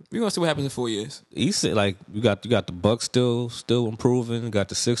still, we're gonna see what happens in 4 years. You said like you got the Bucks still improving. You got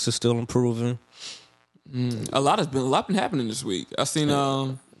the Sixers still improving. A lot been happening this week. I seen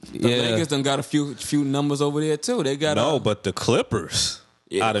the Lakers done got a few numbers over there too. They got but the Clippers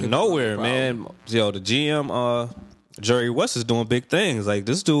out of nowhere, man. Yo, the GM Jerry West is doing big things. Like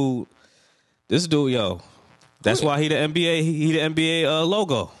this dude, yo. That's why he the NBA. He the NBA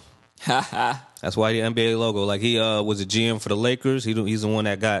logo. That's why he the NBA logo. Like he was a GM for the Lakers. He's the one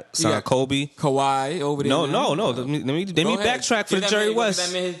that signed Kobe, Kawhi over there. No. Let me backtrack for Jerry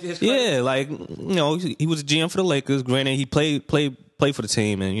West. Yeah, like he was a GM for the Lakers. Granted, he played for the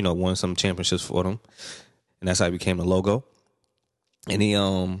team and won some championships for them, and that's how he became the logo. And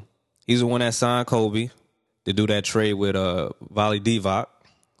he's the one that signed Kobe to do that trade with Vali Divac.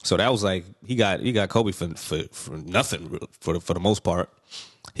 So that was like he got Kobe for nothing for the most part.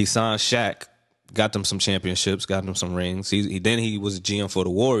 He signed Shaq, got them some championships, got them some rings. Then he was a GM for the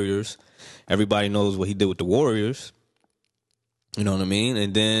Warriors. Everybody knows what he did with the Warriors. You know what I mean?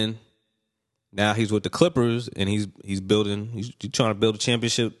 And then now he's with the Clippers and he's trying to build a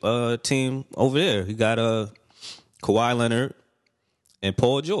championship team over there. He got Kawhi Leonard and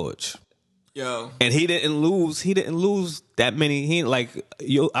Paul George. Yo. And he didn't lose that many.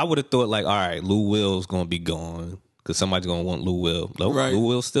 I would have thought like, all right, Lou Will's gonna be gone because somebody's gonna want Lou Will. No, right. Lou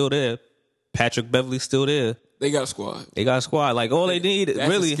Will's still there. Patrick Beverly's still there. They got a squad. Like all they need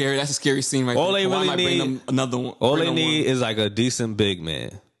really. That's a scary scene right all there. They really need another one. All they need is like a decent big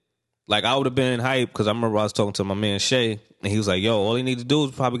man. Like I would have been hyped because I remember I was talking to my man Shay and he was like, yo, all they need to do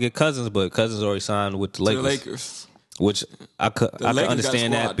is probably get Cousins, but Cousins already signed with the Lakers. Which I could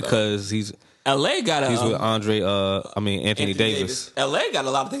understand that because he's LA got he's with Anthony Davis. LA got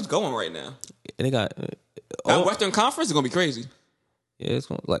a lot of things going right now. they got That Western Conference is gonna be crazy. Yeah, it's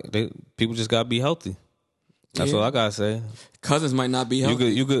gonna, like people just gotta be healthy. That's all I gotta say. Cousins might not be healthy.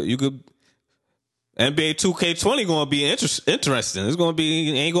 You could. NBA 2K20 gonna be interesting. It's gonna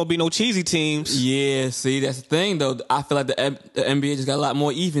be ain't gonna be no cheesy teams. Yeah, see, that's the thing though. I feel like the NBA just got a lot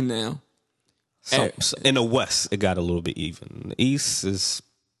more even now. So, in the West, it got a little bit even. The East is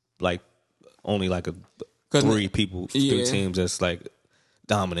like only like three teams that's like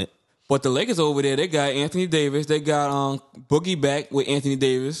dominant. But the Lakers over there, they got Anthony Davis. They got Boogie back with Anthony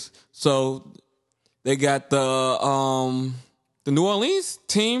Davis. So they got the New Orleans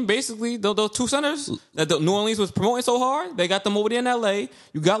team, basically, those two centers that the New Orleans was promoting so hard. They got them over there in L.A.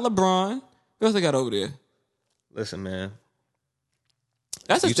 You got LeBron. What else they got over there? Listen, man.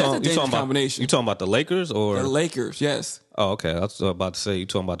 That's a dangerous combination. You talking about the Lakers or the Lakers? Yes. Oh, okay. I was about to say you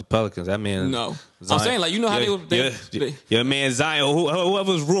talking about the Pelicans. That man. No, Zion, I'm saying like you know how your man Zion,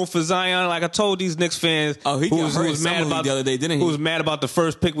 whoever's room for Zion. Like I told these Knicks fans, he was mad about the other day, didn't he? Who was mad about the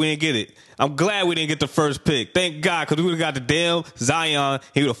first pick? We didn't get it. I'm glad we didn't get the first pick. Thank God, because we would have got the damn Zion.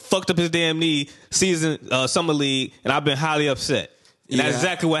 He would have fucked up his damn knee summer league, and I've been highly upset. And that's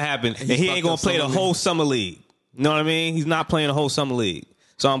exactly what happened. And he ain't gonna play the whole summer league. You know what I mean? He's not playing the whole summer league.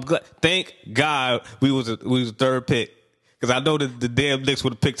 So I'm glad. Thank God we was the third pick, because I know that the damn Knicks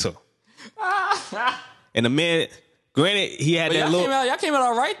would have picked him. And the man, granted, he had that little. Y'all came out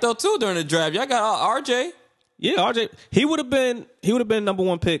all right though too during the draft. Y'all got RJ. Yeah, RJ. He would have been number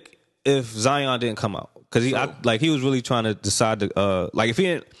one pick if Zion didn't come out, because he was really trying to decide to like if he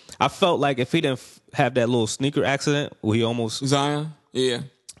didn't. I felt like if he didn't have that little sneaker accident where he almost Zion. Yeah.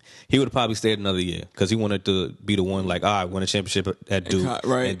 He would have probably stayed another year, because he wanted to be the one, like, all right, win a championship at Duke,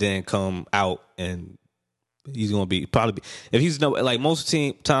 and then come out, and he's going to be if he's like most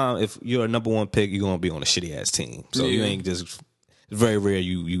time, if you're a number one pick, you're going to be on a shitty ass team. So you ain't just, it's very rare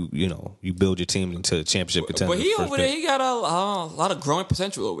you build your team into a championship contender. But he over there, he got a lot of growing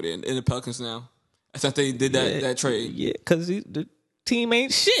potential over there in the Pelicans now. Since they did that trade. Yeah, because the team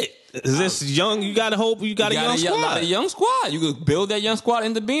ain't shit. Is this young? You gotta hope you got a young squad. A young squad. You could build that young squad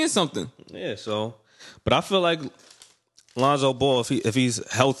into being something. Yeah. So, but I feel like Lonzo Ball, if he's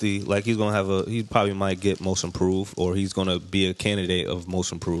healthy, like he probably might get most improved, or he's gonna be a candidate of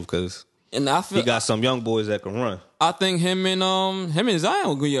most improved, because he got some young boys that can run. I think him and Zion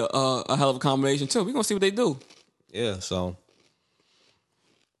will be a hell of a combination too. We're gonna see what they do. Yeah. So,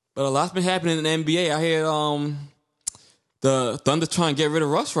 but a lot's been happening in the NBA. I hear the Thunder trying to get rid of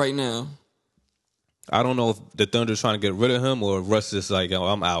Russ right now. I don't know if the Thunder's trying to get rid of him or if Russ is like, oh,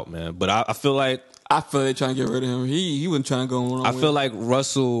 I'm out, man. But I feel like they're trying to get rid of him. He wasn't trying to go wrong. I feel like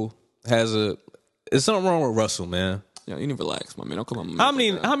Russell there's something wrong with Russell, man. Yeah, you need to relax, my man. Don't come on.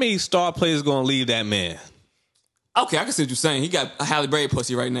 How many star players gonna leave that man? Okay, I can see what you're saying. He got a Halle Berry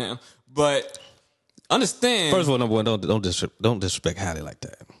pussy right now, but understand. First of all, number one, don't disrespect Halle like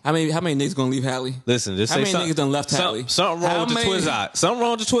that. How many niggas gonna leave Halle? Listen, just how say many niggas done left Halle? Something wrong with the Twizzite. Something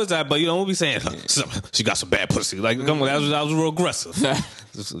wrong with the Twizzite, but you don't be saying she got some bad pussy. Like, come on, that was real aggressive.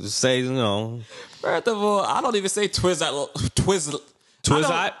 just say, First of all, I don't even say Twizzite.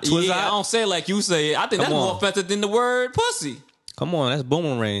 Twizzite? Yeah, I don't say it like you say it. I think that's more offensive than the word pussy. Come on, that's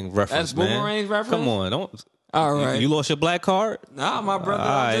boomerang reference. That's boomerang reference. Come on, don't. All right, you lost your black card? Nah, my brother.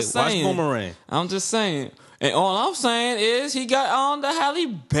 I'm just saying. Watch boomerang. I'm just saying. And all I'm saying is he got on the Halle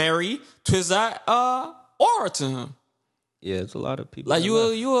Berry Twizzite aura to him. Yeah, it's a lot of people. Like you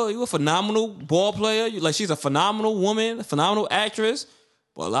a phenomenal ball player. She's a phenomenal woman, a phenomenal actress.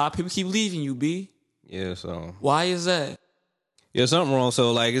 But a lot of people keep leaving you, B. Yeah, so why is that? Yeah, something wrong.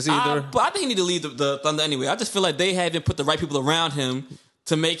 So like it's either. But I think he need to leave the Thunder anyway. I just feel like they haven't put the right people around him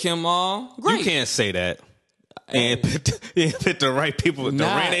to make him great. You can't say that. And pick the right people.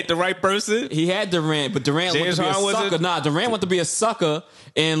 Durant ain't the right person. He had Durant, but Durant wanted to be a sucker. Durant wanted to be a sucker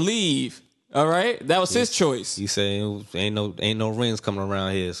and leave. All right, that was his choice. You say ain't no rings coming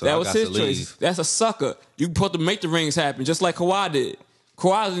around here, so that was his choice. That's a sucker. You supposed to make the rings happen, just like Kawhi did.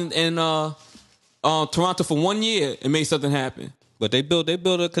 Kawhi in Toronto for 1 year and made something happen. But they built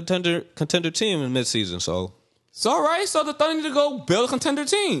a contender team in midseason, so it's all right. So the Thunder need to go build a contender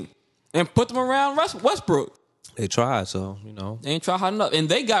team and put them around Westbrook. They tried, so they ain't tried hard enough, and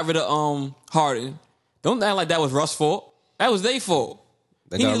they got rid of Harden. Don't act like that was Russ' fault. That was their fault.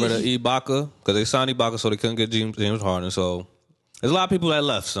 They got rid of Ibaka because they signed Ibaka, so they couldn't get James Harden. So there's a lot of people that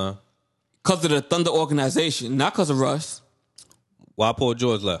left, son. Because of the Thunder organization, not because of Russ. Why Paul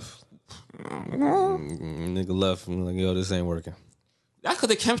George left? Nigga left. I'm like, yo, this ain't working. That's because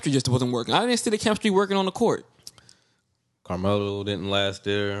the chemistry just wasn't working. I didn't see the chemistry working on the court. Carmelo didn't last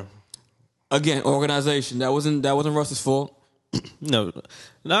there. Again, organization. That wasn't Russ's fault. No,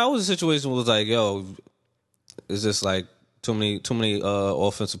 it was a situation where it was like, yo, it's just like too many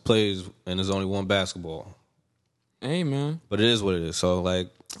offensive plays, and there's only one basketball. Hey, man. But it is what it is. So, like,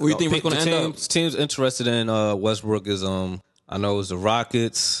 What do you think we're going to end up? Teams interested in Westbrook is I know it's the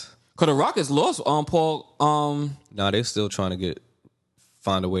Rockets. Because the Rockets lost Paul. Nah, they still trying to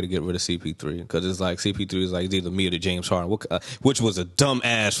find a way to get rid of CP3 because it's like CP3 is like either me or the James Harden, which was a dumb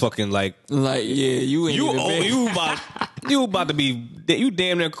ass fucking like yeah, you about to be you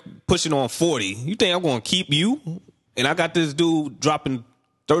damn near pushing on 40. You think I'm going to keep you? And I got this dude dropping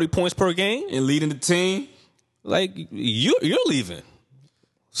 30 points per game and leading the team. Like you're leaving.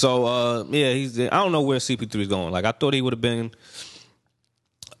 So yeah, I don't know where CP3 is going. Like I thought he would have been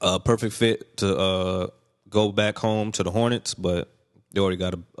a perfect fit to go back home to the Hornets, but they already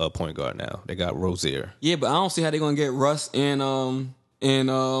got a point guard now. They got Rozier. Yeah, but I don't see how they're gonna get Russ and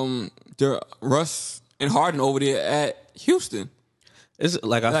Russ and Harden over there at Houston. It's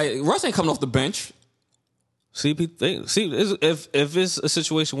like Russ ain't coming off the bench. CP3. See, if it's a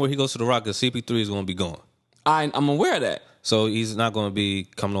situation where he goes to the Rockets, CP3 is going to be gone. I'm aware of that. So he's not going to be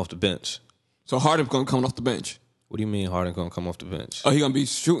coming off the bench. So Harden's going to come off the bench. What do you mean Harden going to come off the bench? Oh, he's going to be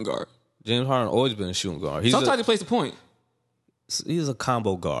shooting guard. James Harden always been a shooting guard. Sometimes he plays the point. He's a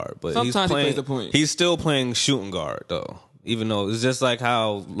combo guard, but sometimes he plays the point. He's still playing shooting guard though. Even though it's just like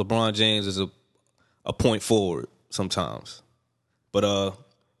how LeBron James is a point forward sometimes. But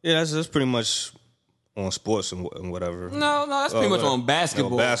yeah, that's pretty much on sports and whatever. No, that's pretty much on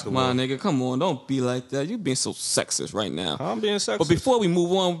basketball. Basketball. My nigga, come on, don't be like that. You being so sexist right now. I'm being sexist. But before we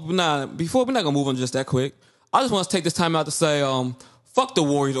move on, we're not gonna move on just that quick. I just want to take this time out to say, fuck the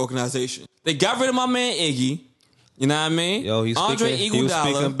Warriors organization. They got rid of my man Iggy. You know what I mean? Yo, he was Iguodala.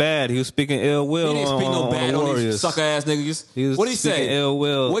 speaking bad. He was speaking ill will. He didn't speak no bad on these sucker ass niggas. What he say? Ill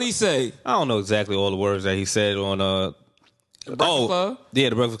will. What he say? I don't know exactly all the words that he said on The Breakfast Club? Yeah,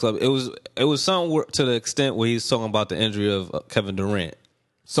 the Breakfast Club. It was something to the extent where he's talking about the injury of Kevin Durant.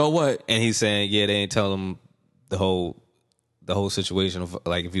 So what? And he's saying, yeah, they ain't telling him the whole situation of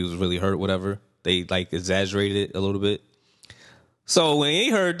like if he was really hurt, whatever. They like exaggerated it a little bit. So when he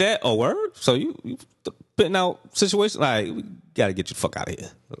heard that, word? So you putting out situations like we gotta get you the fuck out of here.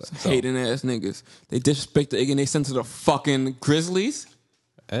 So. Hating ass niggas. They disrespect the Iggy and they sent to the fucking Grizzlies.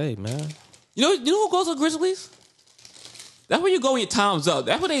 Hey man. You know who goes to the Grizzlies? That's where you go when your time's up.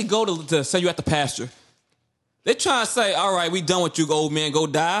 That's where they go to send you at the pasture. They trying to say, all right, we done with you, old man, go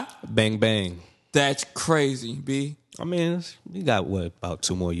die. Bang, bang. That's crazy, B. I mean, you got, about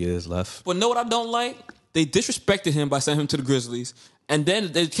 2 more years left. But know what I don't like? They disrespected him by sending him to the Grizzlies. And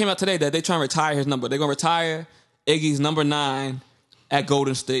then they came out today that they're trying to retire his number. They're going to retire Iggy's number 9 at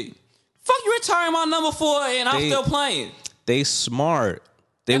Golden State. Fuck you retiring my number 4 and I'm still playing. They smart.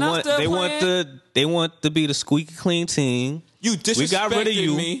 They want to be the squeaky clean team. You disrespected we got rid of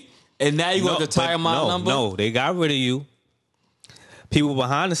you. Me, and now you want to retire my number? No, they got rid of you. People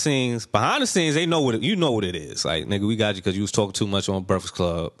behind the scenes, they know what you know what it is. Like, nigga, we got you because you was talking too much on Breakfast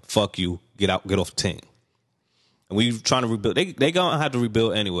Club. Fuck you. Get off the team. And we trying to rebuild. They gonna have to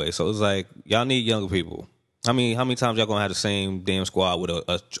rebuild anyway. So it's like y'all need younger people. How many times y'all gonna have the same damn squad with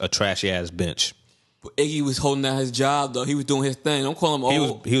a trashy ass bench? But Iggy was holding down his job though. He was doing his thing. Don't call him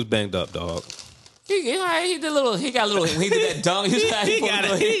old. He was banged up, dog. He got a little. When he did that dunk,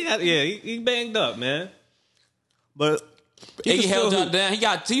 he banged up, man. But Iggy held y'all down. He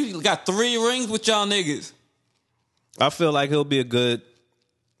got 3 rings with y'all niggas. I feel like he'll be a good.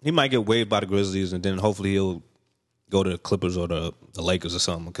 He might get waived by the Grizzlies, and then hopefully he'll go to the Clippers or the Lakers or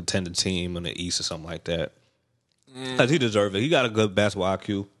something, a contending team in the East or something like that. Because he deserves it. He got a good basketball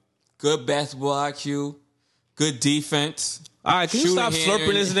IQ. Good basketball IQ. Good defense. All right, can you stop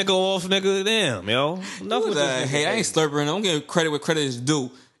slurping this nigga off, nigga? Damn, yo. Enough with that. Hey, I ain't slurping. I'm giving credit where credit is due.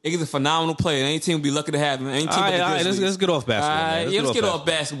 Iggy's a phenomenal player. Any team would be lucky to have him. Any team all right, let's get off basketball. Let's get off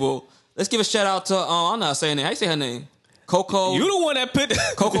basketball. Let's give a shout out to, I'm not saying it. How you say her name? Coco. You the one that put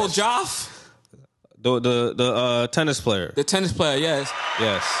Coco Joff. The tennis player. The tennis player, yes.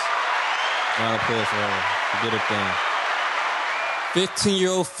 Yes. Not a player for her. She did a thing.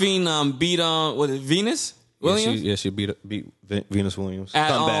 15-year-old phenom beat was it Venus Williams? She beat Venus Williams.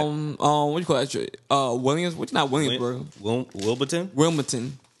 At what do you call that? Williams? What's not Williamsburg?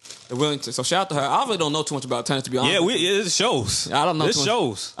 Wilmington. The Wilmington. So shout out to her. I really don't know too much about tennis, to be honest. Yeah, it shows. I don't know. I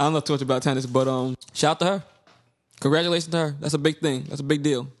don't know too much about tennis, but shout out to her. Congratulations to her. That's a big thing. That's a big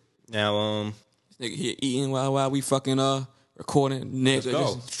deal. Now, this nigga here eating while we fucking recording. Nigga,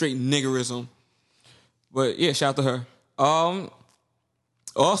 just straight niggerism. But yeah, shout out to her.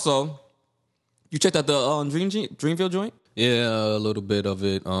 Also, you checked out the Dreamville joint? Yeah, a little bit of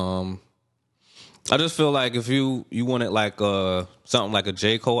it. I just feel like if you wanted like something like a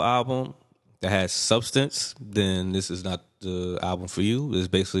J. Cole album that has substance, then this is not the album for you. It's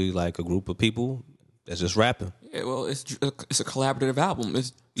basically like a group of people that's just rapping. Yeah, well, it's a collaborative album.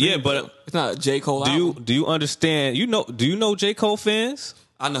 It's not a J. Cole album. Do you understand? Do you know J. Cole fans?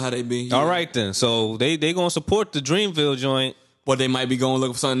 I know how they be. Yeah. All right then. So they gonna support the Dreamville joint, but they might be going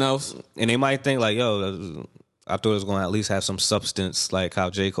looking for something else, and they might think like, yo, I thought it was gonna at least have some substance, like how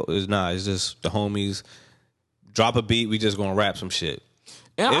J. Cole is. Nah, it's just the homies drop a beat. We just gonna rap some shit.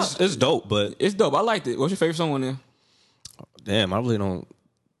 And it's dope, but it's dope. I liked it. What's your favorite song on there? Damn, I really don't.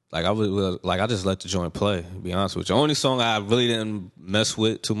 Like I just let the joint play. To be honest with you, the only song I really didn't mess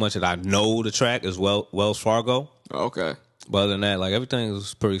with too much that I know the track is Wells Fargo. Okay. But other than that, like everything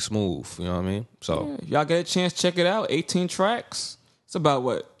is pretty smooth. You know what I mean? So yeah, y'all get a chance, check it out. 18 tracks. It's about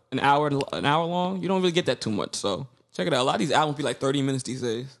what, an hour long. You don't really get that too much, so check it out. A lot of these albums be like 30 minutes these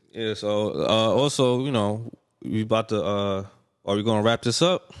days. Yeah. So also, you know, we about to. Are we gonna wrap this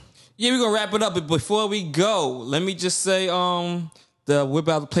up? Yeah, we're gonna wrap it up. But before we go, let me just say, we're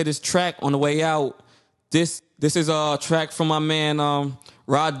about to play this track on the way out. This is a track from my man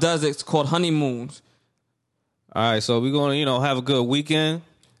Rod Does It. It's called Honeymoons. All right, so we're gonna, you know, have a good weekend.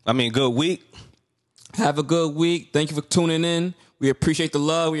 Good week. Have a good week. Thank you for tuning in. We appreciate the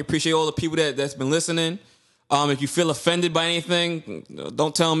love. We appreciate all the people that's been listening. If you feel offended by anything,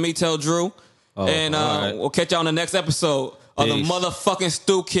 don't tell me, tell Drew. And right. We'll catch y'all on the next episode of the motherfucking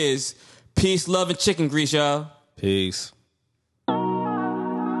Stu Kids. Peace, love, and chicken grease, y'all. Peace.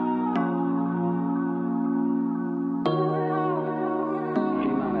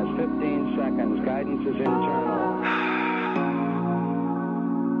 Guidance is internal.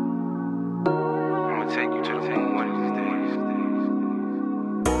 I'm gonna take you to the moon one of these days.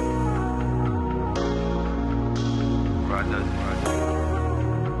 Rod does it.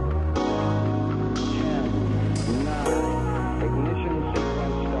 10, 9, ignition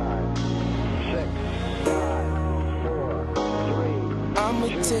sequence start. 6, 5, 4, 3. I'ma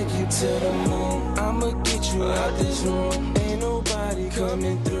take you to the moon. I'ma get you out this room. Ain't nobody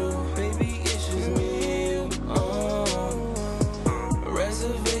coming through. Baby, it's just me and you.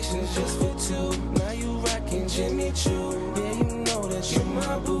 Reservations just for two. Now you rockin' Jimmy Choo. Yeah, you know that you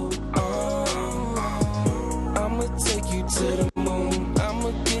my boo. I'ma take you to the moon.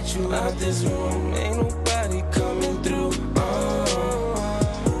 I'ma get you out this room. Ain't nobody coming through.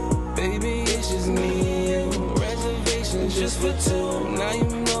 Baby, it's just me and you. Reservations just for two. Now you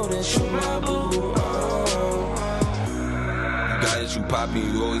know that you my boo. You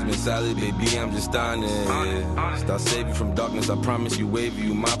poppin', you always been solid, baby, I'm just honest. I'll save you from darkness, I promise you, wavy,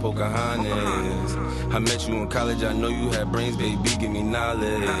 you my Pocahontas. I met you in college, I know you had brains, baby, give me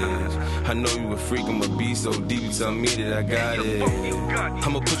knowledge. I know you a freak, I'm a beast, so deep, you tell me that I got it.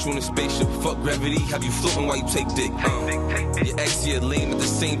 I'ma put you in a spaceship, fuck gravity, have you floating while you take dick. Your ex, your lane, at the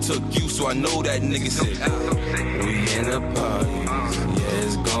same took you, so I know that nigga sick. We in the party, yeah,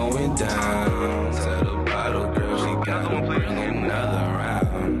 it's going down. Tell the bottle girl, she gotta bring another round.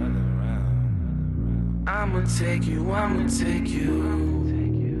 I'ma take you, I'ma take you.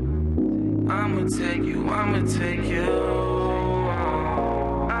 I'ma take you, I'ma take you.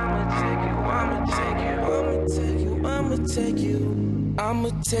 I'ma take you, I'ma take you. I'ma take you, I'ma take you. I'ma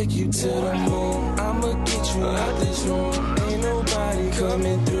take you to the moon. I'ma get you out this room. Ain't nobody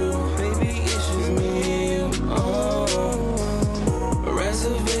coming through. Baby, it's just me and you.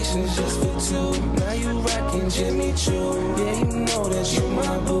 Reservations just for two. Now you rockin' Jimmy Choo. Yeah, you know that you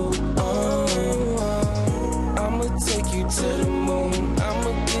my boo. I'ma take you to the moon.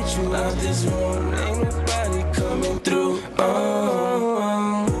 I'ma get you out this room. Ain't nobody coming through.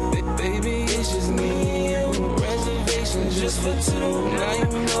 Baby, it's just me and you. Reservations just for two. Now you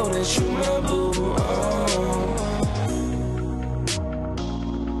know that you my boo.